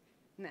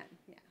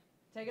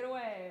 Take it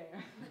away.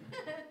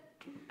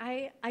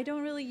 I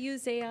don't really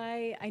use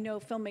AI. I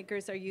know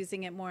filmmakers are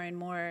using it more and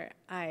more.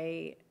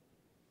 I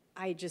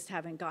just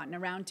haven't gotten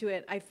around to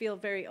it. I feel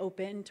very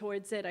open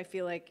towards it. I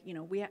feel like, you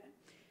know,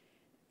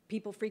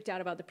 people freaked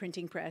out about the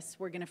printing press.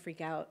 We're going to freak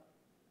out.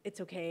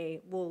 It's okay.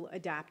 We'll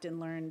adapt and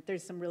learn.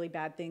 There's some really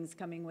bad things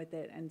coming with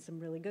it and some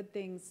really good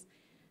things.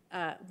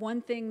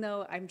 One thing,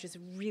 though, I'm just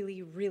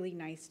really, really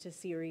nice to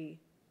Siri.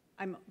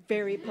 I'm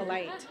very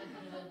polite,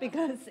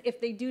 because if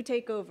they do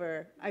take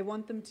over, I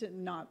want to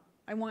not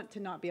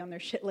be on their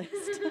shit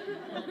list.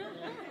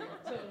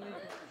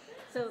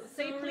 So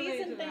say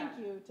please and thank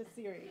you to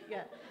Siri,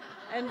 yeah.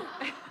 And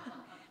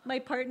my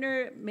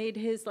partner made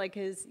his,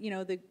 you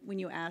know, when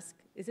you ask,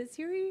 is it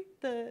Siri?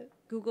 The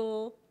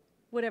Google,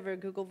 whatever,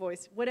 Google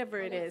Voice, whatever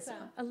it is.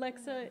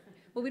 Alexa,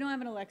 well, we don't have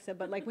an Alexa,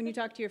 but like when you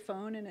talk to your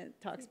phone and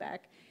it talks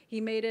back,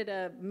 he made it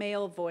a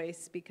male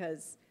voice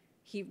because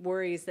he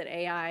worries that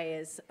AI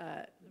is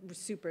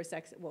super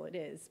sexist. Well, it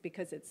is,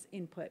 because it's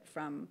input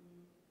from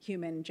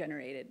human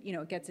generated. You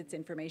know, it gets its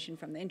information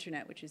from the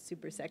internet, which is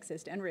super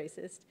sexist and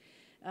racist.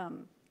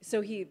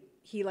 So he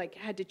like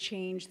had to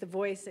change the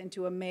voice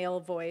into a male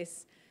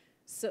voice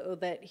so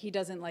that he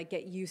doesn't like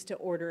get used to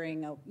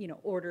ordering a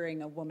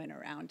woman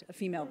around, a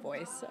female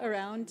voice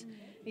around.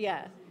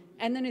 Yeah.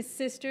 And then his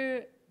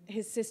sister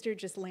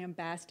just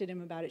lambasted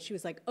him about it. She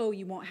was like, oh,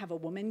 you won't have a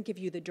woman give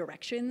you the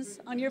directions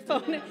on your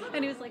phone?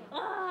 And he was like,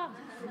 ah!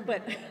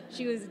 But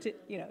she was,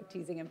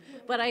 teasing him.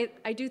 But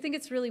I do think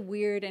it's really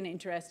weird and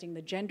interesting,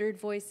 the gendered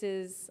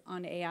voices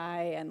on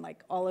AI and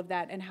like all of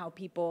that, and how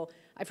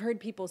I've heard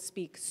people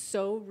speak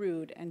so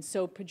rude and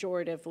so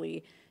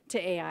pejoratively to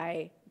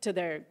AI, to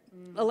their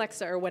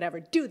Alexa or whatever,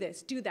 do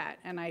this, do that.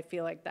 And I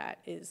feel like that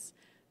is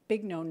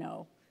big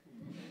no-no.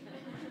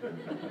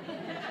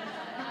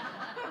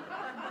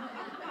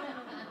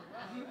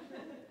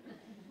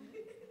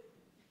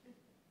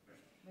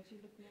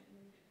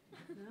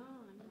 No,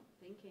 I'm not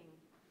thinking.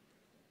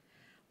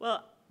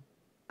 Well,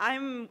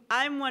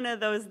 I'm one of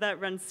those that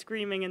runs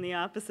screaming in the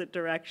opposite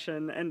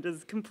direction and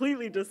is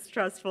completely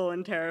distrustful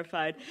and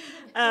terrified.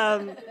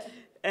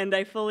 And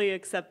I fully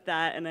accept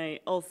that, and I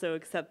also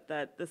accept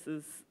that this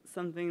is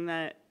something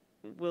that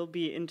will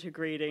be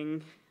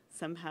integrating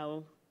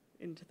somehow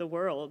into the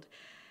world.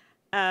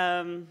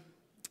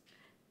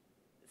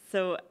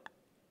 So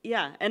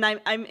yeah, and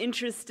I'm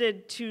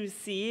interested to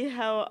see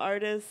how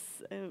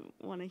artists,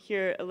 want to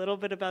hear a little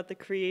bit about the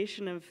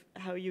creation of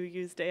how you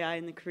used AI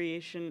in the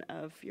creation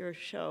of your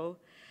show.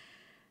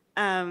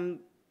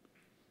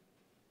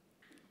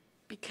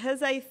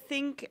 Because I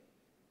think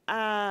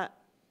I'm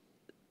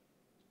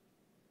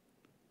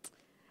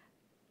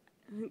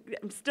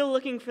still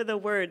looking for the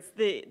words.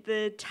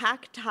 The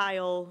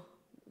tactile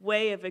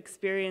way of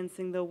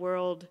experiencing the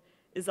world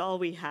is all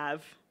we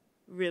have,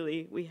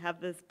 really. We have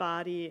this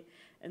body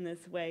and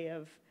this way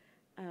of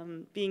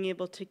being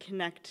able to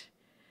connect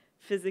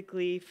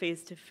physically,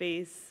 face to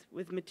face,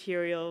 with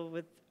material,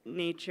 with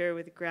nature,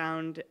 with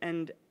ground.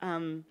 And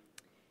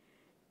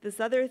this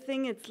other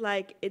thing, it's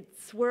like it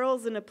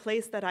swirls in a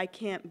place that I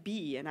can't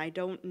be and I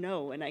don't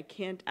know and I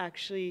can't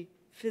actually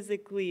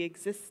physically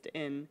exist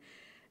in.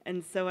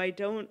 And so I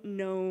don't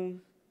know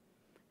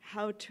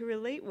how to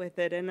relate with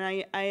it. And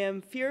I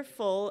am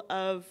fearful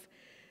of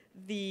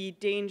the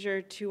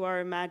danger to our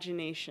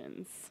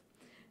imaginations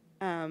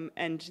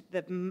and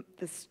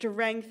the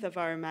strength of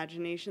our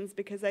imaginations,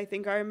 because I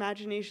think our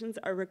imaginations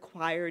are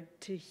required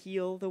to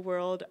heal the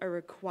world, are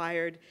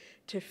required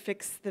to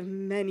fix the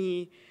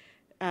many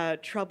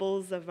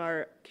troubles of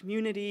our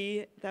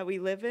community that we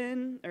live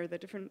in, or the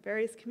different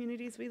various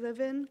communities we live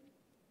in.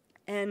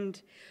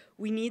 And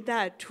we need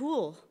that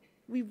tool.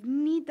 We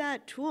need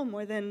that tool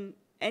more than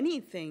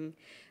anything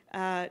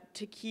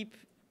to keep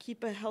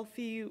a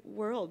healthy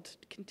world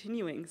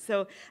continuing.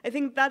 So I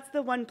think that's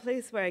the one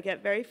place where I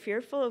get very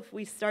fearful. If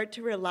we start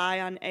to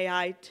rely on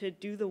AI to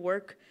do the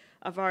work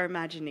of our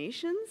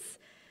imaginations,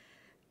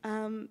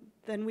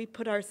 then we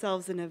put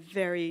ourselves in a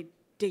very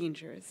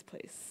dangerous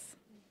place.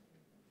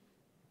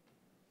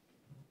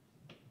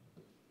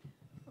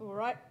 All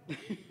right.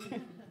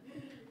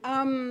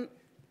 One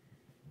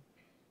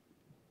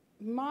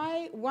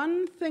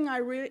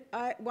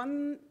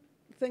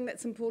thing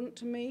that's important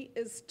to me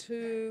is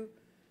to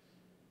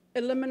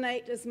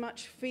eliminate as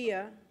much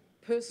fear,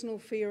 personal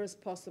fear, as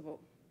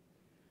possible.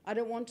 I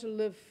don't want to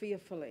live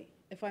fearfully.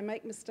 If I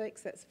make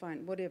mistakes, that's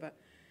fine, whatever.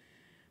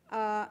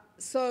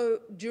 So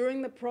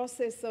during the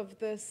process of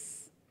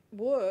this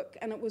work,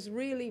 and it was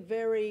really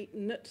very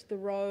knit the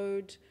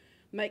road,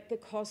 make the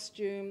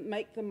costume,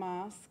 make the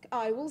mask.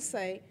 I will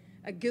say,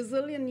 a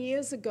gazillion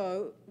years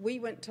ago, we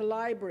went to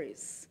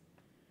libraries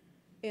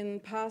in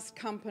past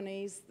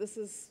companies. This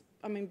is,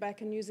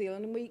 back in New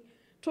Zealand, and we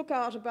took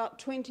out about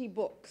 20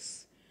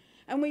 books.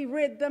 And we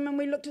read them, and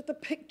we looked at the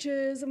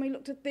pictures, and we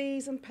looked at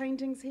these, and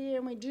paintings here,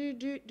 and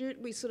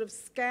we sort of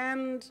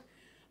scanned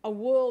a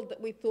world that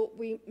we thought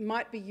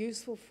might be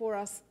useful for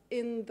us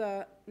in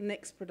the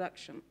next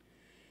production.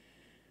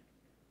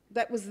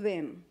 That was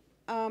then.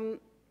 And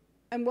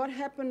what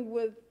happened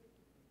with,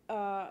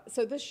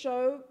 so this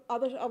show, I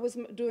was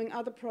doing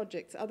other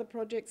projects,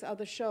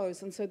 other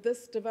shows, and so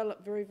this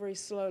developed very, very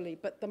slowly.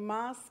 But the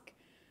mask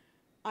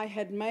I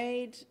had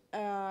made,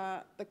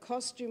 the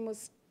costume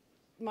was,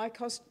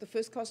 the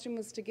first costume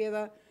was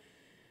together,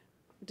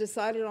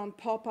 decided on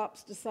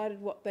pop-ups,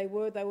 decided what they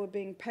were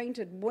being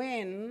painted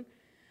when,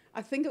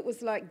 I think it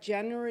was like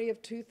January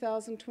of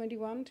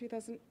 2021,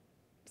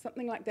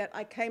 something like that,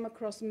 I came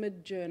across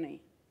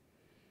Midjourney,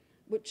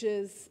 which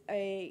is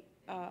a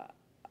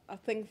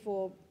thing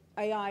for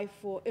AI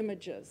for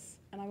images.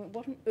 And I went,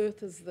 what on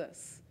earth is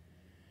this?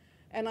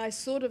 And I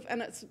sort of,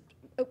 and it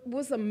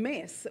was a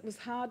mess. It was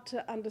hard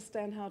to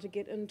understand how to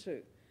get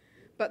into.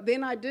 But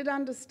then I did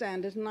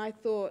understand it, and I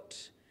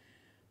thought,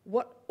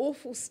 what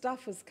awful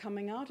stuff is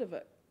coming out of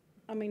it.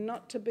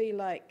 Not to be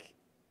like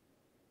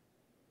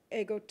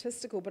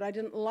egotistical, but I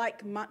didn't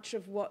like much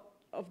of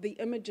the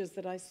images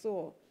that I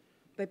saw.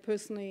 They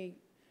personally.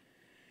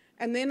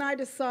 And then I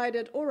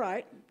decided, all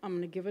right, I'm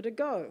going to give it a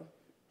go.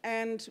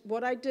 And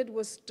what I did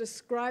was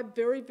describe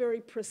very,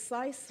 very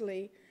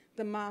precisely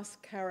the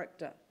mask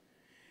character.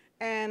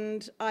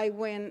 And I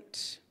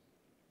went,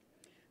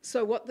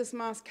 so what this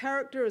masked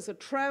character is, a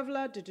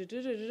traveler,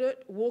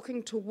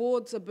 walking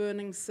towards a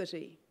burning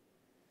city,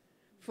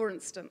 for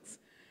instance.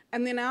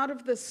 And then out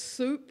of this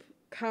soup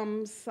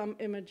comes some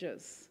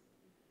images.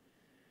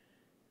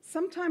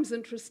 Sometimes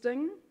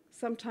interesting,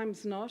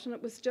 sometimes not. And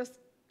it was just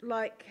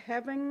like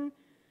having,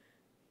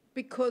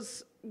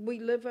 because we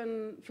live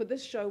in, for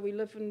this show, we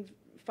live in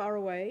far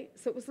away.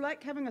 So it was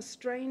like having a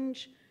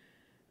strange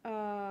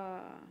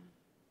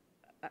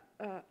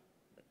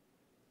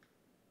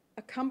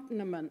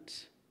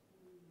accompaniment.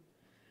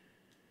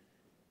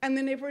 And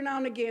then every now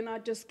and again,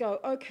 I'd just go,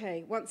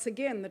 okay, once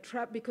again, the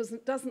trap, because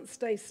it doesn't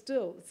stay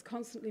still. It's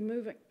constantly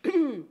moving.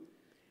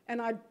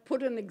 And I'd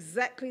put in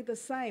exactly the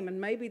same.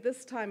 And maybe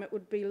this time it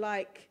would be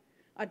like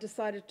I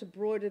decided to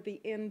broider the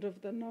end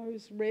of the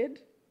nose red,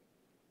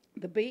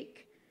 the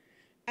beak,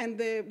 and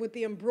with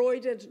the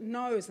embroidered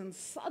nose, and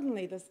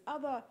suddenly this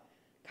other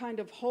kind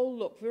of whole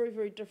look, very,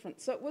 very different.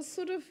 So it was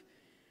sort of,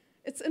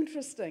 it's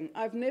interesting.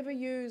 I've never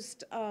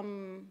used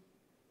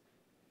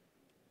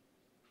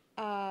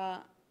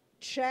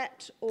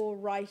chat or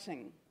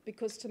writing,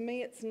 because to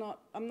me it's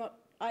not,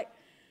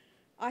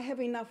 I have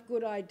enough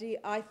good ideas.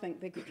 I think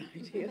they're good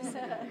ideas.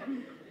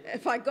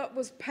 If I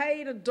was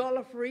paid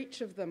 $1 for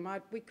each of them,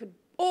 I'd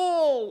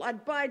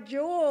buy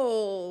you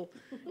all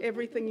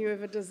everything you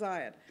ever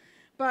desired.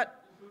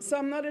 But so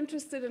I'm not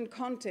interested in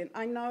content.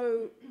 I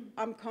know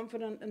I'm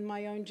confident in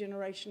my own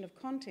generation of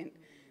content.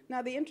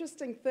 Now, the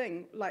interesting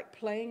thing, like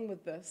playing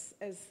with this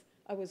as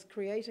I was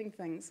creating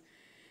things,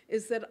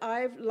 is that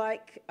I've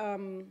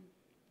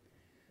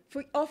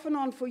off and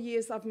on for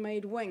years, I've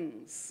made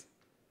wings.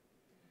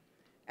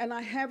 And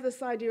I have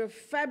this idea of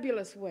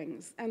fabulous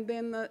wings. And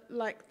then the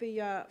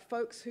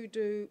folks who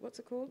do, what's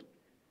it called?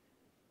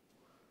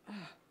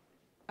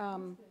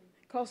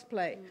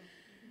 Cosplay.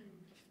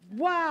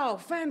 Wow,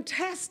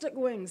 fantastic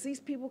wings. These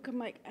people can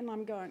make, and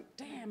I'm going,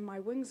 damn, my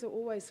wings are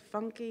always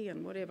funky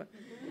and whatever.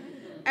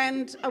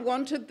 And I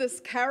wanted this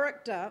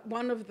character,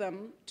 one of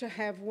them, to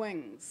have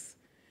wings.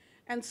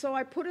 And so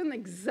I put in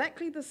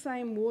exactly the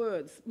same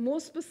words, more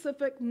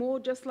specific, more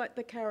just like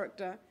the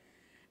character,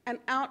 and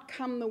out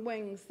come the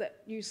wings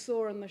that you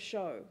saw in the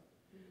show.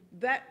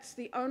 That's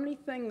the only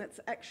thing that's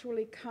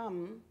actually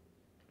come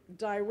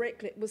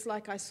directly. It was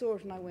like I saw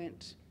it and I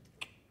went,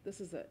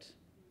 this is it.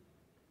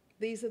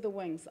 These are the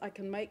wings. I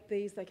can make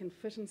these. They can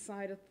fit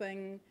inside a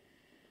thing.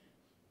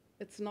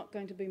 It's not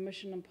going to be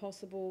Mission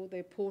Impossible.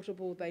 They're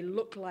portable. They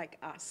look like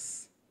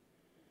us.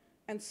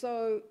 And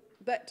so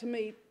that, to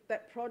me,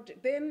 that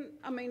project, then,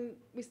 I mean,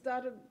 we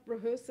started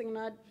rehearsing and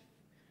I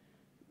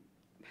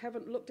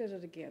haven't looked at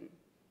it again.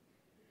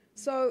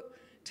 So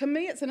to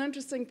me, it's an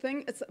interesting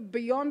thing. It's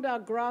beyond our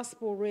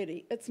grasp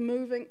already. It's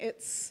moving.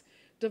 It's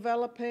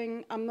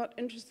developing. I'm not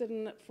interested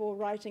in it for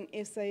writing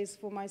essays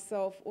for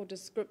myself or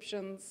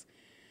descriptions.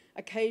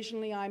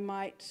 Occasionally I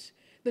might.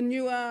 The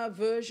newer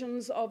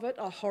versions of it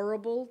are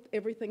horrible.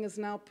 Everything is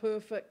now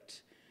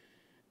perfect.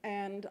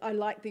 And I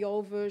like the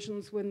old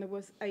versions when there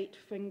was 8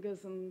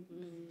 fingers and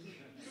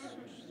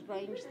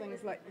strange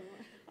things like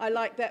that. I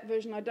like that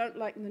version. I don't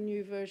like the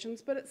new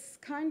versions. But it's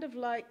kind of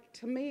like,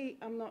 to me,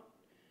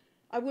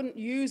 I wouldn't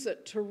use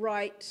it to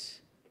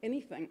write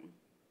anything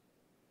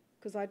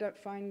because I don't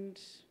find,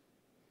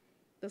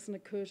 doesn't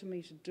occur to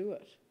me to do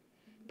it.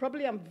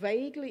 Probably I'm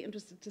vaguely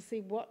interested to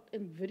see what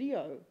in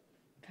video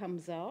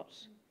comes out,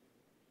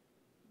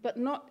 but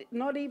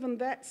not even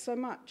that so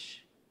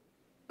much,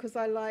 because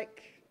I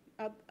like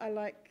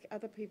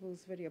other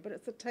people's video, but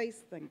it's a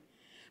taste thing.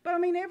 But I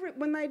mean,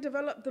 when they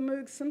developed the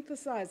Moog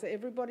synthesizer,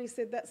 everybody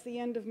said that's the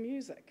end of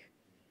music.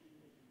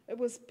 It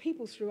was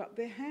people threw up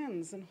their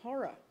hands in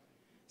horror.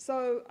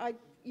 So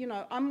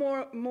I'm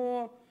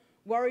more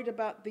worried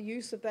about the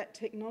use of that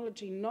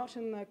technology, not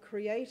in the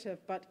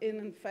creative, but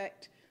in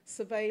fact,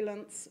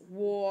 surveillance,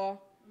 war.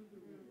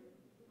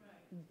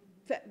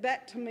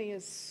 That to me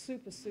is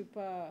super,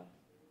 super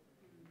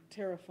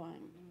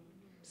terrifying.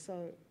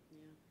 So.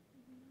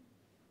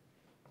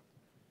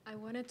 I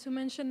wanted to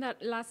mention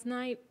that last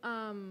night,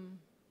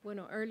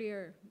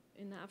 earlier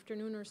in the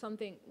afternoon or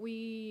something,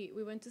 we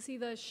went to see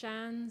the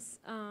Shan's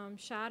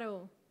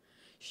Shadow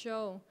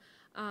show.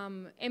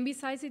 And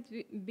besides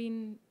it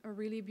being a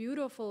really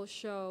beautiful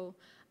show,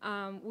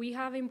 we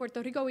have in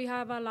Puerto Rico, we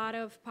have a lot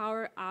of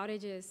power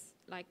outages,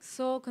 like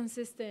so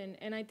consistent.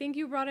 And I think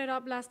you brought it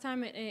up last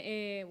time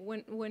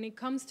when it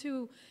comes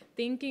to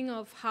thinking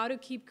of how to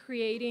keep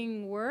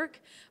creating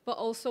work, but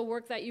also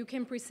work that you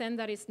can present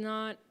that is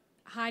not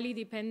highly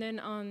dependent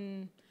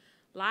on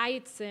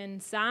lights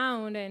and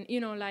sound and,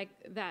 like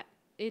that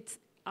it's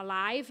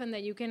alive and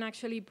that you can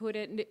actually put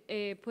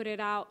it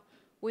out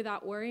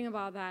without worrying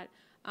about that.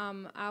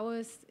 I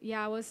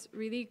was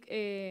really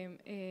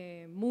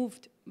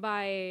moved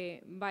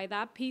by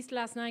that piece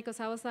last night because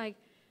I was like,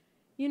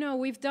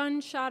 we've done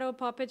shadow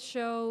puppet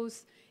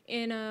shows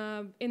in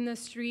the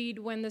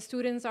street when the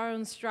students are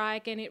on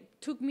strike, and it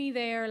took me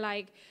there.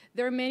 Like,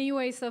 there are many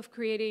ways of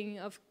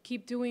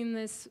keep doing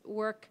this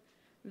work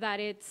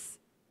that it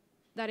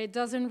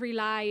doesn't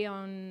rely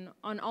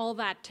on all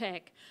that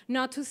tech.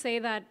 Not to say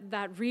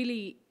that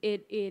really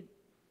it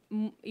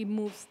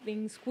moves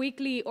things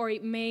quickly or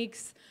it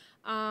makes.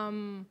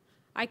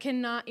 I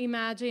cannot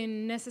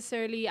imagine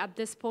necessarily at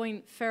this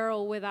point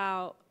Feral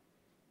without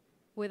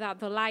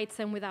the lights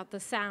and without the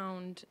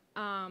sound,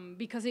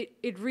 because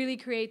it really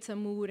creates a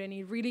mood, and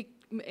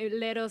it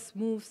let us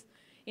move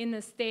in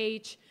the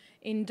stage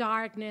in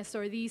darkness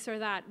or this or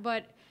that.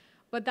 But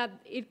that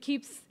it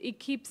keeps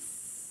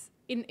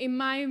in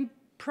my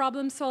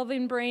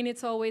problem-solving brain,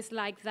 it's always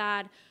like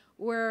that.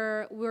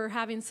 We're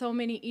having so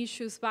many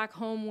issues back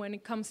home when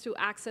it comes to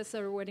access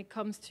or when it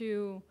comes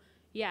to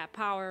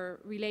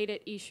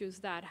power-related issues,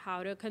 that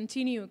how to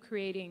continue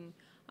creating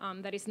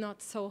that is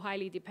not so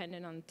highly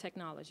dependent on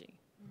technology.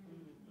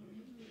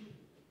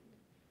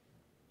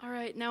 All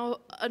right, now,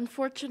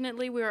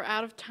 unfortunately, we are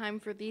out of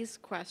time for these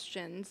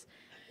questions,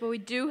 but we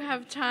do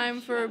have time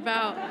for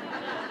about...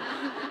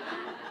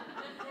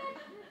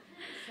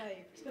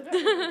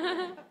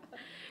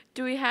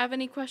 Do we have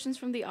any questions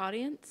from the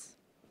audience?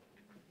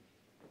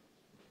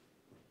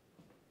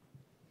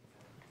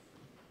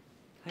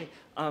 Hi.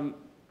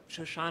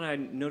 Shoshana, I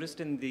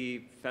noticed in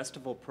the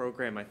festival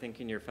program, I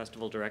think in your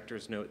festival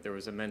director's note, there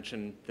was a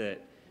mention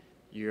that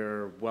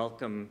your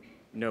welcome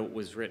note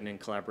was written in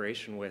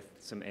collaboration with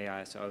some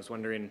AI. So I was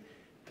wondering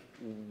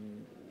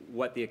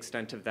what the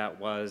extent of that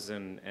was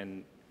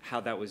and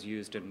how that was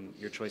used in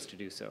your choice to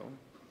do so.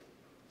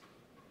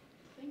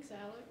 Thanks,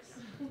 Alex.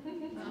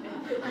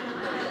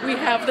 We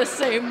have the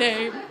same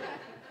name.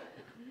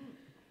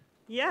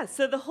 Yeah,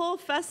 so the whole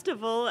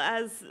festival,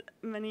 as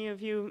many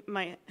of you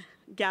might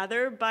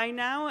gather by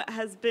now,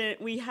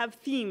 we have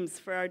themes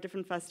for our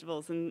different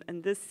festivals, and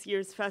this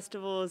year's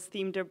festival is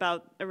themed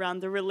around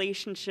the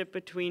relationship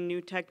between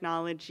new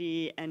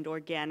technology and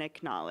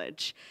organic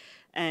knowledge,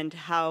 and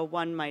how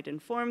one might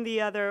inform the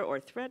other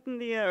or threaten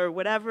the other, or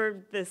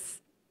whatever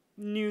this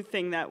new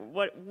thing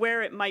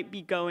where it might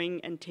be going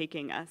and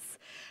taking us.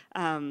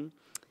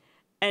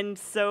 And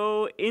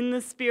so in the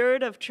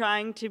spirit of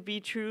trying to be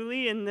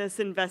truly in this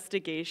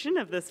investigation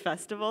of this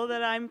festival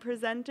that I'm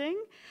presenting,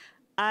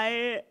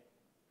 I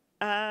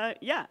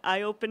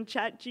opened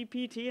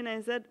ChatGPT and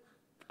I said,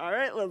 all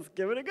right, let's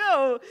give it a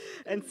go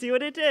and see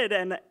what it did,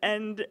 and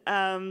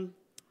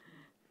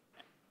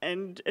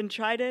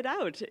tried it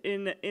out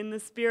in the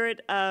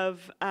spirit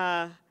of,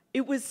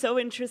 it was so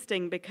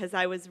interesting because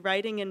I was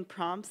writing in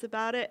prompts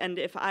about it, and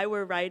if I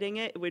were writing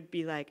it, it would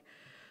be like,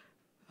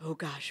 oh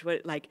gosh,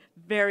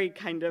 very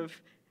kind of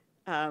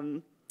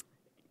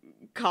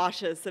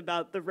cautious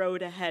about the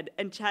road ahead.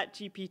 And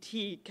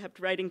ChatGPT kept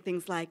writing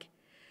things like,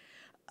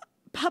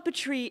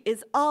 puppetry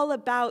is all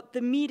about the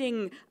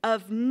meeting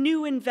of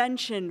new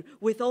invention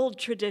with old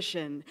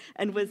tradition,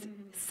 and was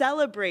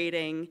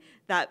celebrating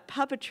that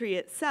puppetry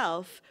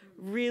itself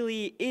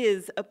really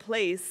is a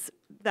place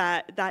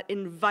that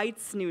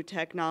invites new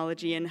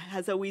technology and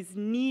has always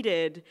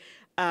needed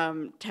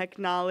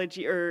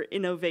technology or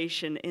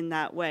innovation in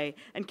that way,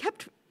 and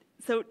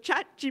so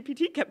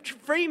ChatGPT kept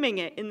framing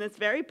it in this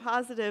very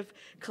positive,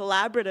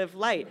 collaborative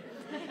light.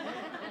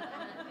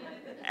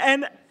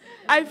 And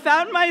I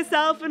found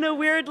myself in a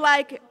weird,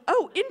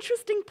 oh,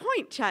 interesting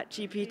point,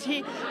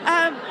 ChatGPT.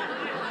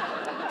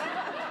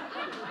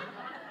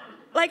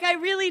 I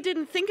really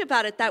didn't think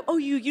about it that, oh,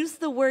 you use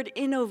the word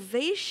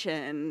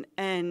innovation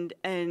and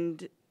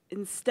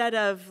instead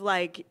of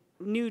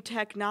new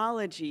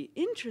technology.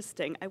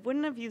 Interesting. I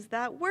wouldn't have used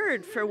that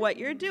word for what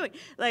you're doing.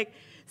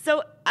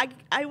 So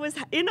I was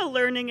in a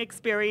learning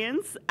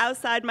experience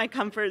outside my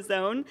comfort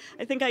zone.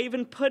 I think I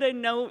even put a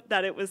note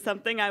that it was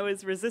something I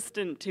was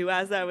resistant to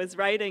as I was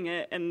writing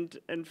it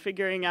and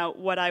figuring out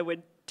what I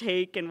would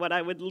take and what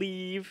I would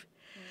leave.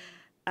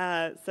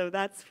 So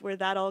that's where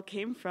that all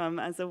came from,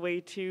 as a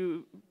way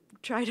to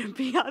try to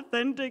be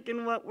authentic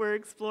in what we're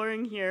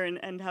exploring here,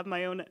 and have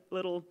my own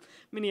little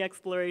mini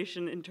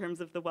exploration in terms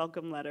of the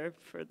welcome letter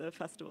for the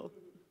festival.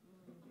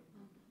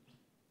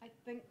 I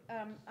think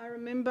I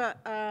remember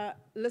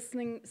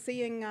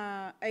seeing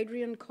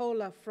Adrian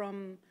Kohler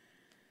from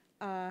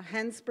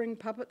Handspring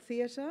Puppet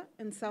Theatre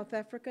in South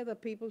Africa, the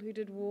people who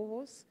did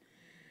Warhorse,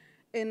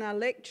 in a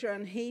lecture,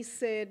 and he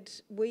said,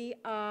 we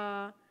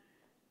are,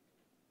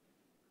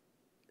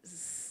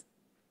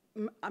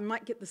 I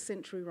might get the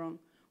century wrong,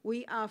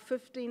 we are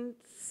 15th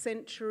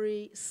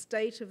century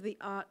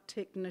state-of-the-art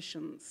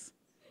technicians.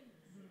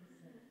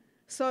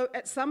 So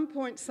at some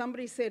point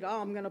somebody said, oh,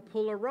 I'm going to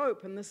pull a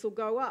rope and this will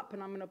go up,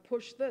 and I'm going to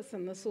push this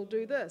and this will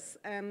do this.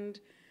 And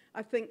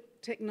I think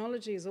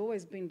technology has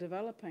always been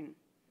developing.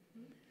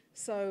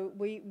 So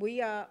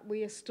we are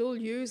still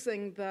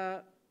using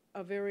a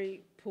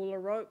very pull a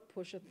rope,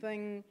 push a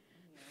thing,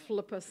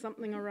 flip a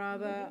something or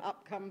other,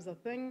 up comes a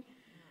thing.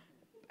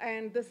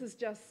 And this is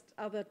just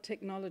other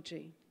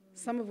technology,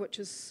 some of which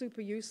is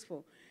super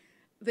useful.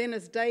 Then,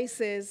 as Day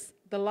says,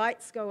 the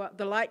lights go up,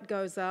 the light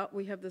goes out.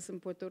 We have this in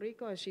Puerto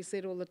Rico, as she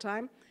said all the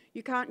time.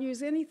 You can't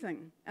use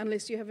anything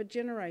unless you have a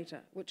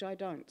generator, which I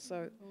don't.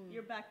 So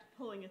you're back to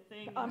pulling a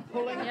thing. I'm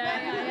pulling.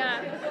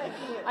 Yeah.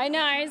 I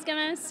know. I was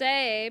gonna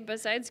say,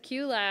 besides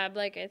QLab,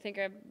 I think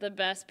the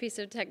best piece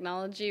of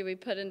technology we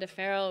put into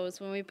Feral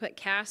was when we put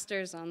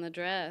casters on the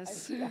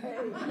dress. Yay!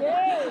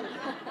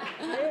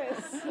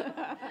 Yes.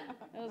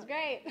 It was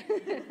great.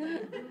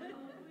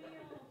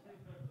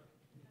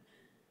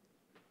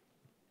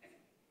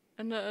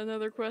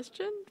 Another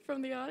question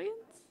from the audience?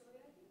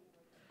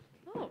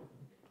 Oh.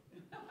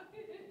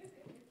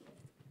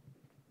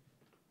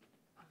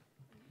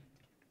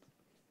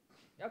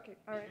 Okay,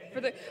 all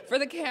right. For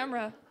the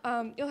camera,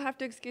 you'll have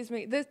to excuse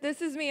me.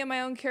 This is me and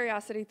my own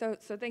curiosity, so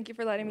thank you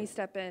for letting me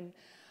step in.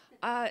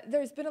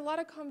 There's been a lot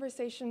of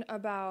conversation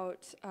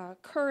about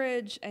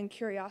courage and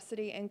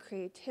curiosity and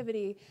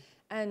creativity,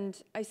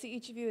 and I see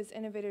each of you as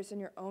innovators in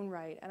your own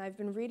right. And I've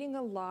been reading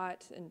a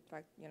lot. In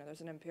fact,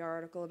 there's an NPR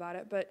article about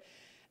it, but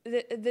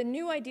the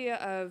new idea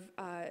of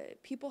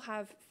people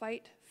have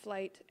fight,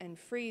 flight, and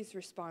freeze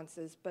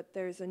responses, but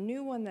there's a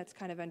new one that's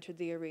kind of entered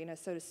the arena,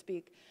 so to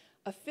speak,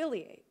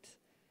 affiliate.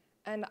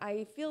 And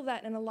I feel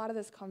that in a lot of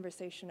this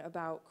conversation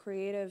about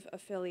creative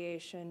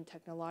affiliation,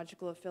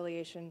 technological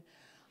affiliation,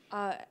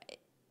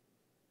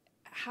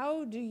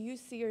 how do you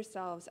see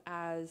yourselves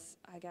as,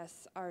 I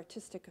guess,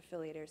 artistic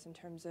affiliators in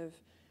terms of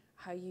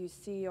how you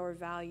see or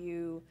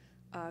value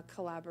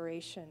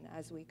collaboration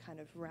as we kind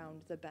of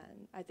round the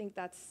bend. I think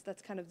that's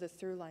kind of the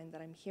through line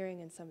that I'm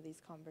hearing in some of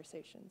these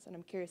conversations, and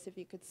I'm curious if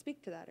you could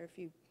speak to that or if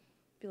you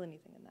feel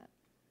anything in that.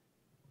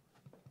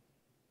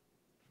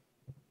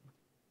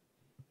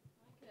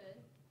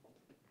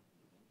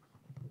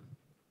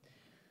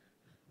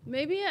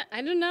 Maybe,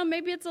 I don't know,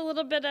 maybe it's a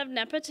little bit of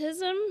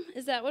nepotism.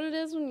 Is that what it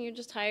is when you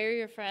just hire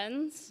your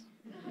friends?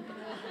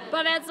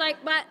 But it's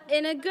like, but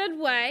in a good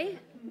way,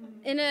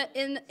 in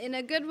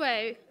a good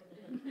way.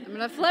 I'm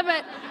gonna flip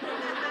it.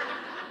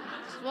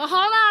 Well,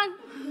 hold on.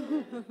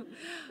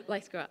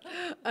 Lights go out.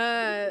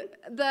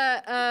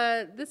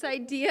 This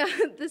idea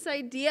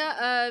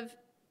of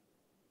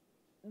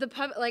the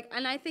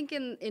and I think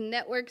in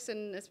networks,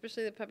 and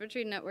especially the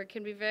puppetry network,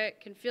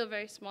 can feel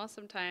very small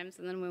sometimes.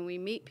 And then when we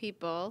meet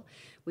people,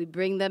 we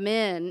bring them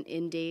in,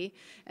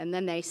 and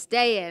then they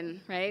stay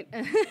in, right?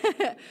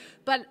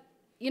 But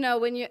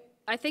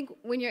I think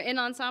when you're in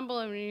ensemble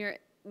and when you're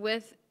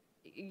with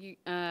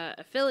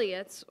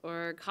affiliates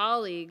or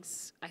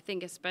colleagues, I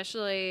think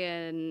especially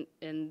in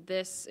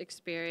this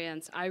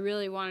experience, I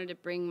really wanted to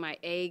bring my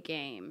A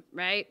game,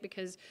 right?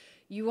 Because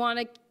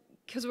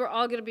we're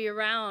all going to be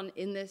around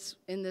in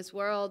this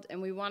world,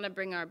 and we want to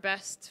bring our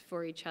best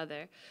for each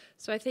other.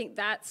 So I think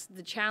that's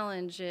the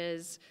challenge.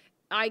 Is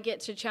I get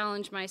to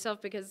challenge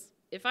myself, because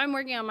if I'm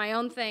working on my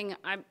own thing,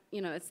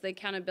 it's the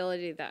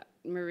accountability that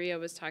Maria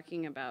was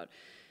talking about.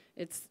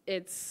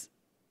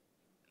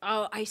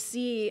 Oh, I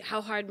see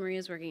how hard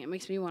Maria's working. It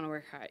makes me want to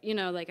work hard.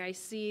 I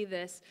see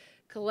this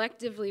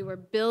collectively. We're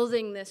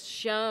building this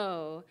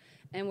show,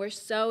 and we're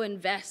so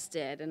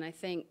invested. And I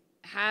think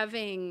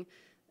having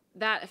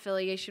that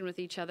affiliation with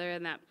each other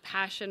and that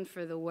passion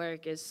for the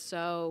work is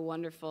so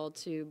wonderful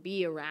to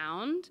be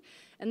around.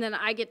 And then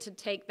I get to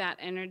take that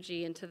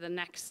energy into the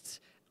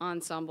next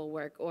ensemble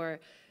work. Or,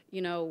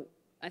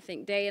 I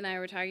think Day and I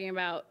were talking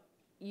about,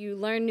 you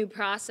learn new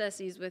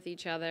processes with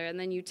each other, and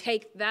then you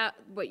take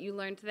what you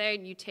learned there,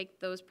 and you take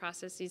those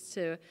processes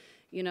to,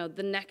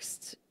 the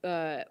next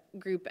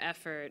group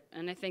effort.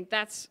 And I think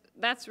that's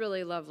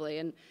really lovely.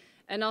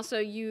 And also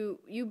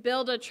you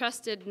build a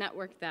trusted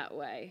network that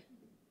way.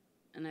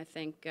 And I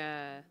think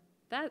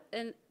but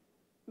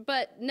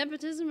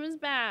nepotism is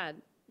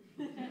bad.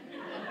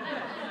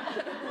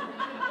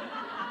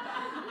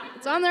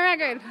 It's on the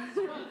record.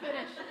 Strong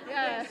finish.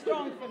 Yeah.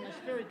 Strong finish.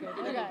 Very good.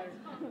 Okay.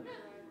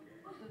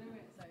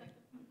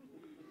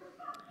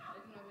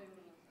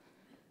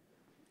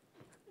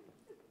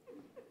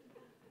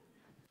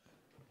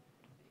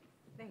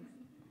 Thanks.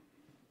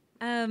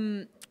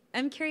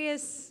 I'm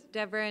curious,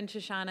 Deborah and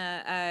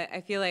Shoshana,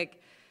 I feel like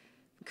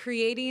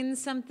creating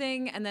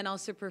something and then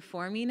also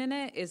performing in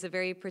it is a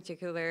very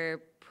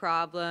particular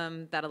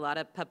problem that a lot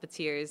of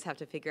puppeteers have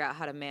to figure out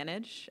how to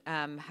manage,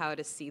 how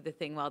to see the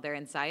thing while they're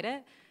inside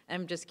it.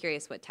 I'm just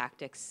curious what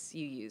tactics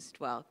you used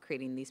while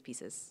creating these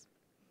pieces.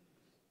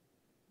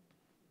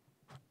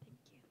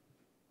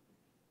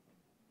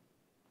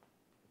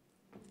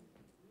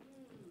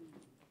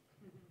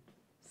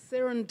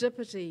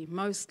 Serendipity,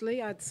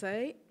 mostly, I'd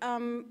say.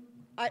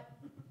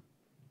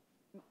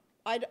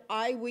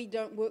 We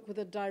don't work with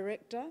a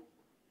director.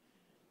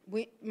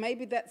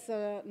 Maybe that's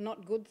a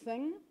not good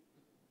thing.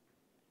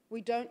 We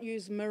don't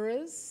use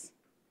mirrors.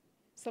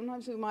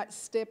 Sometimes we might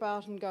step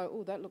out and go,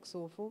 oh, that looks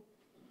awful.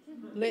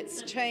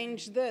 Let's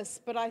change this.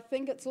 But I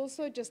think it's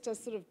also just a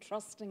sort of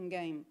trusting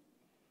game.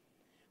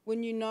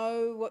 When you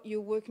know what you're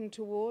working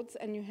towards,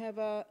 and you have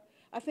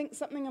I think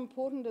something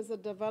important is a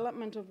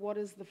development of what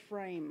is the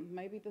frame.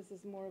 Maybe this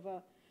is more of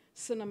a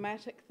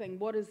cinematic thing.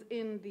 What is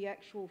in the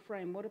actual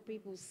frame? What are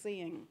people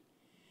seeing?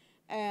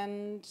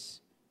 And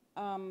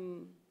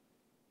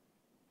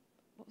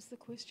what was the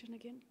question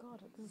again?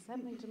 God, this is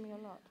happening to me a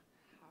lot.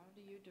 How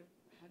do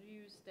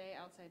you stay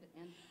outside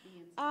and be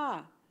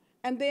inside?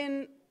 And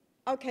then,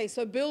 okay,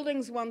 so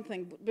building's one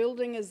thing.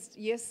 Building is,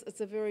 yes,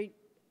 it's a very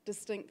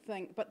distinct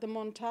thing, but the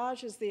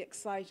montage is the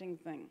exciting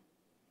thing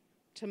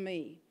to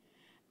me.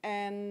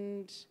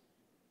 And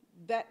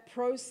that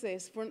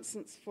process, for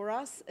instance, for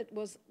us, it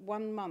was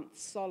 1 month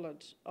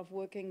solid of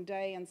working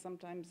day and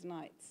sometimes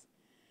nights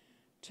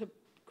to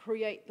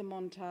create the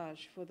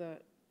montage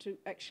to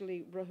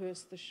actually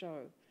rehearse the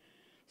show.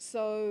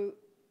 So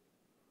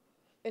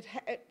it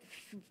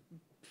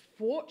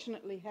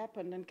fortunately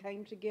happened and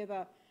came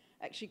together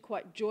actually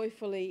quite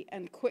joyfully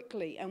and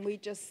quickly, and we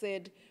just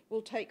said,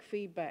 we'll take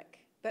feedback.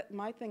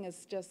 My thing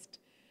is just,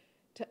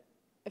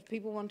 if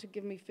people want to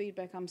give me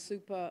feedback, I'm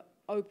super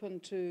open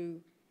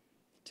to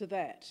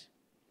that.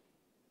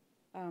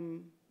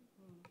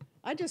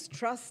 I just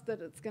trust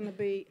that it's going to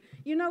be,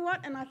 you know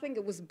what? And I think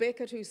it was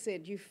Beckett who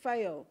said, you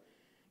fail,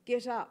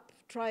 get up,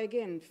 try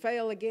again,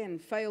 fail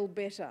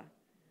better. Yeah.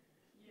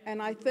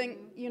 And I think,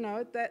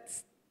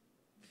 that's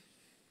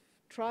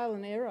trial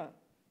and error.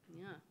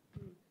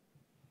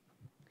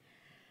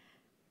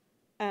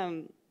 Yeah.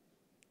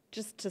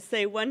 Just to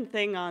say one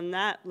thing on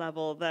that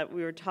level that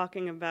we were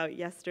talking about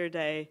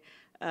yesterday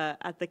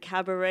at the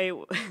cabaret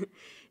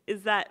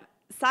is that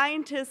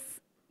scientists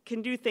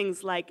can do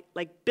things like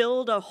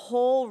build a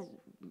whole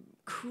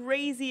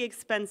crazy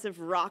expensive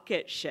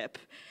rocket ship,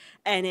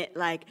 and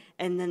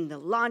and then the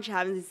launch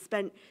happens. They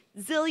spent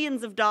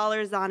zillions of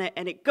dollars on it,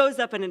 and it goes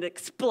up and it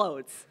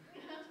explodes.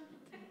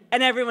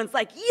 And everyone's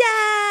like,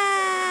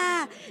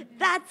 yeah,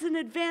 that's an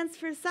advance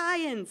for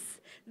science.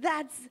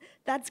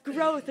 That's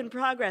growth and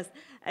progress.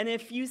 And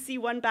if you see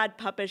one bad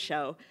puppet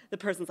show, the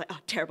person's like, oh,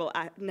 terrible,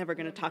 I'm never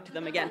going to talk to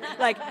them again.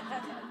 Like,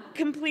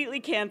 completely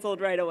canceled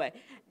right away.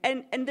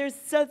 And there's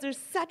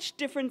such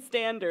different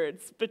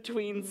standards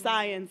between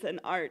science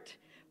and art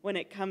when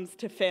it comes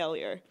to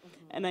failure.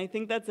 And I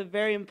think that's a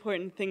very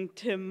important thing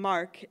to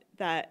mark,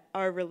 that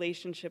our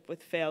relationship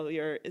with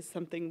failure is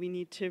something we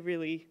need to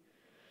really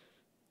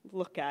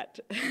look at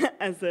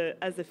as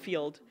a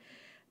field.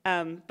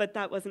 But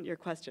that wasn't your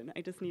question.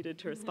 I just needed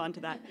to respond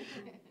to that.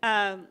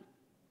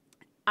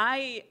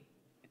 I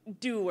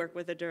do work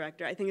with a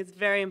director. I think it's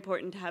very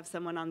important to have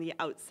someone on the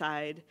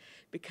outside,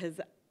 because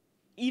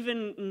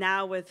even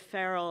now with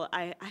Feral,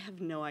 I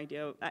have no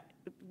idea.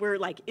 We're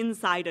like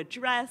inside a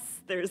dress.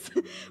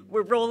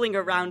 We're rolling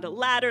around a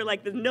ladder.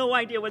 Like, there's no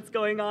idea what's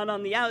going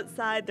on the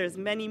outside. There's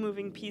many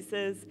moving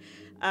pieces,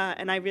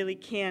 and I really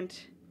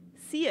can't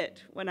see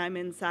it when I'm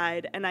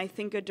inside. And I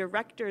think a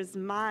director's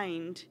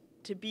mind,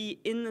 to be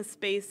in the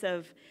space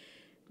of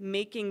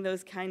making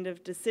those kind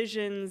of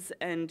decisions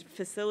and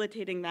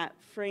facilitating that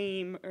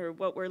frame or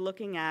what we're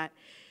looking at,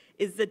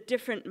 is a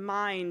different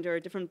mind or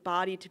a different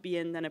body to be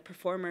in than a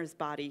performer's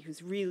body,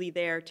 who's really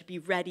there to be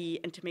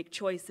ready and to make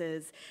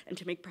choices and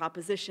to make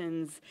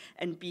propositions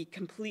and be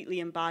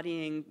completely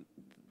embodying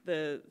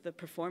the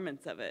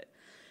performance of it.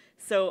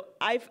 So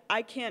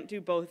I can't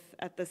do both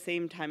at the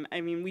same time.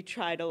 I mean, we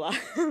tried a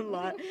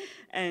lot,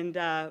 and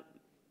I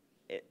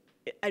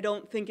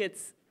don't think it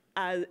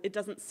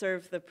doesn't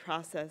serve the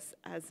process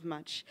as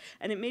much.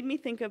 And it made me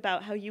think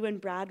about how you and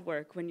Brad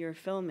work when you're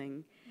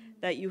filming,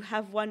 that you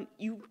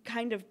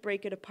kind of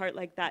break it apart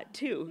like that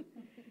too.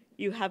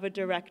 You have a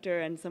director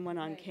and someone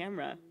on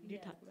camera. Could you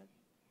talk about that?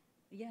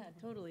 Yeah,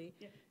 totally.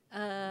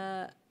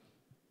 Yeah.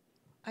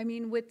 I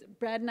mean, with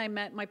Brad and I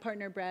met, my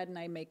partner Brad and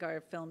I make our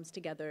films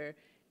together,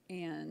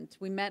 and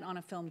we met on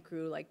a film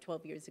crew like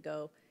 12 years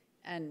ago,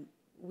 and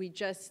we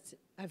just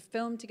have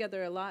filmed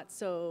together a lot,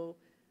 so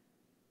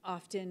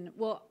often,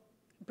 well,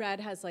 Brad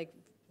has like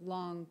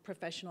long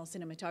professional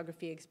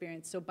cinematography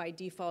experience, so by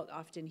default,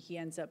 often he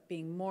ends up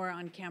being more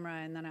on camera,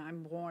 and then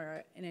I'm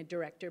more in a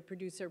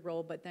director-producer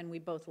role, but then we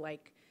both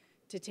like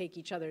to take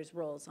each other's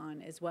roles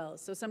on as well.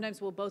 So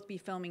sometimes we'll both be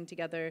filming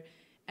together,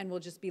 and we'll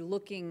just be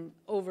looking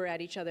over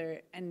at each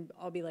other, and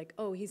I'll be like,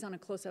 oh, he's on a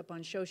close-up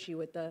on Shoshi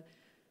with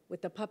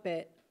the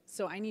puppet,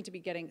 so I need to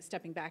be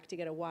stepping back to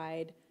get a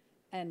wide,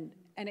 and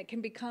it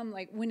can become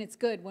like, when it's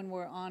good, when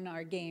we're on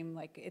our game,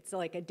 like it's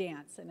like a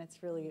dance, and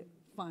it's really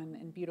fun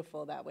and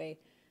beautiful that way.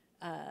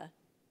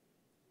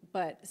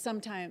 But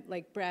sometimes,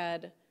 like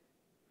Brad,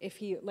 if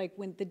he, like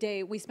when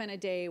we spent a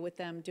day with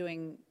them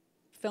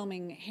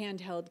filming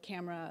handheld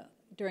camera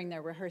during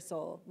their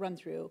rehearsal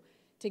run-through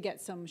to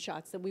get some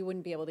shots that we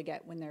wouldn't be able to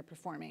get when they're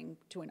performing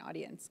to an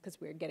audience,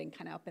 because we were getting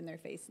kind of up in their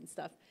face and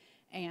stuff.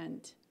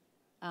 And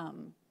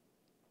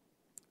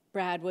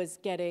Brad was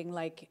getting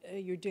like,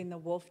 you're doing the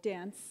wolf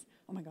dance.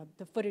 Oh my God,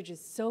 the footage is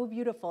so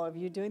beautiful of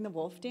you doing the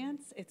wolf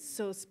dance. It's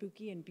so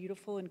spooky and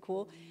beautiful and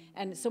cool.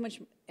 And so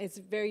much, it's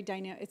very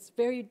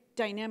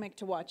dynamic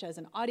to watch as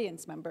an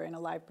audience member in a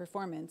live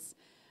performance.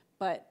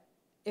 But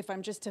if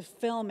I'm just to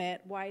film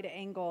it wide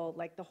angle,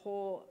 like the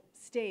whole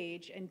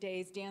stage and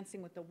Day's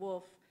dancing with the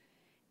wolf,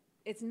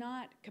 it's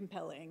not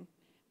compelling.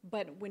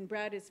 But when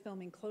Brad is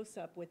filming close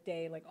up with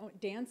Day, like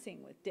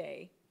dancing with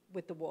Day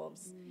with the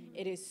wolves,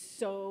 it is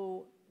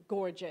so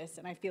gorgeous,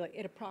 and I feel like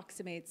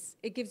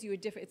it gives you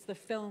it's the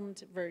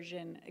filmed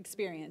version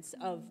experience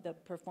of the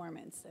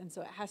performance, and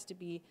so it has to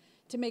be,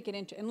 to make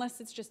it unless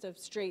it's just a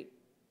straight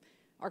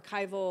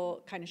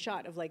archival kind of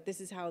shot of like, this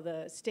is how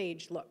the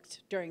stage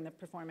looked during the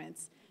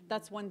performance,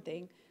 that's one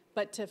thing,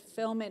 but to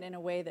film it in a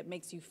way that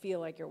makes you feel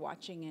like you're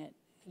watching it,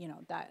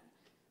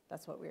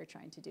 that's what we were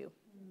trying to do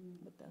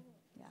with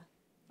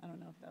I don't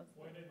know if that was...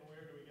 When and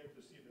where do we get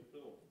to see the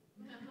film?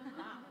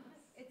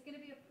 It's going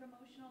to be a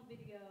promotional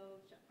video,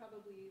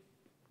 probably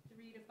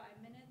 3 to 5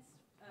 minutes,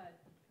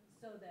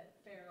 so that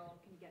Feral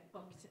can get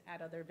booked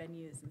at other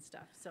venues and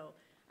stuff. So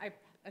I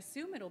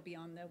assume it'll be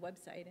on the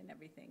website and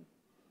everything.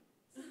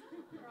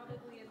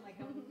 Probably in like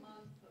a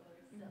month or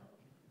so.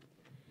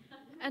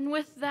 And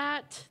with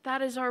that,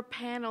 that is our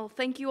panel.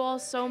 Thank you all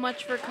so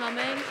much for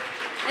coming.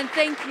 And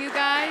thank you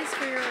guys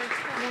for your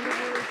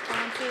wonderful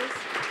responses.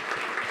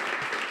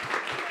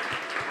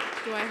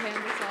 Do I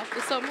hand this off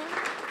to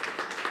someone?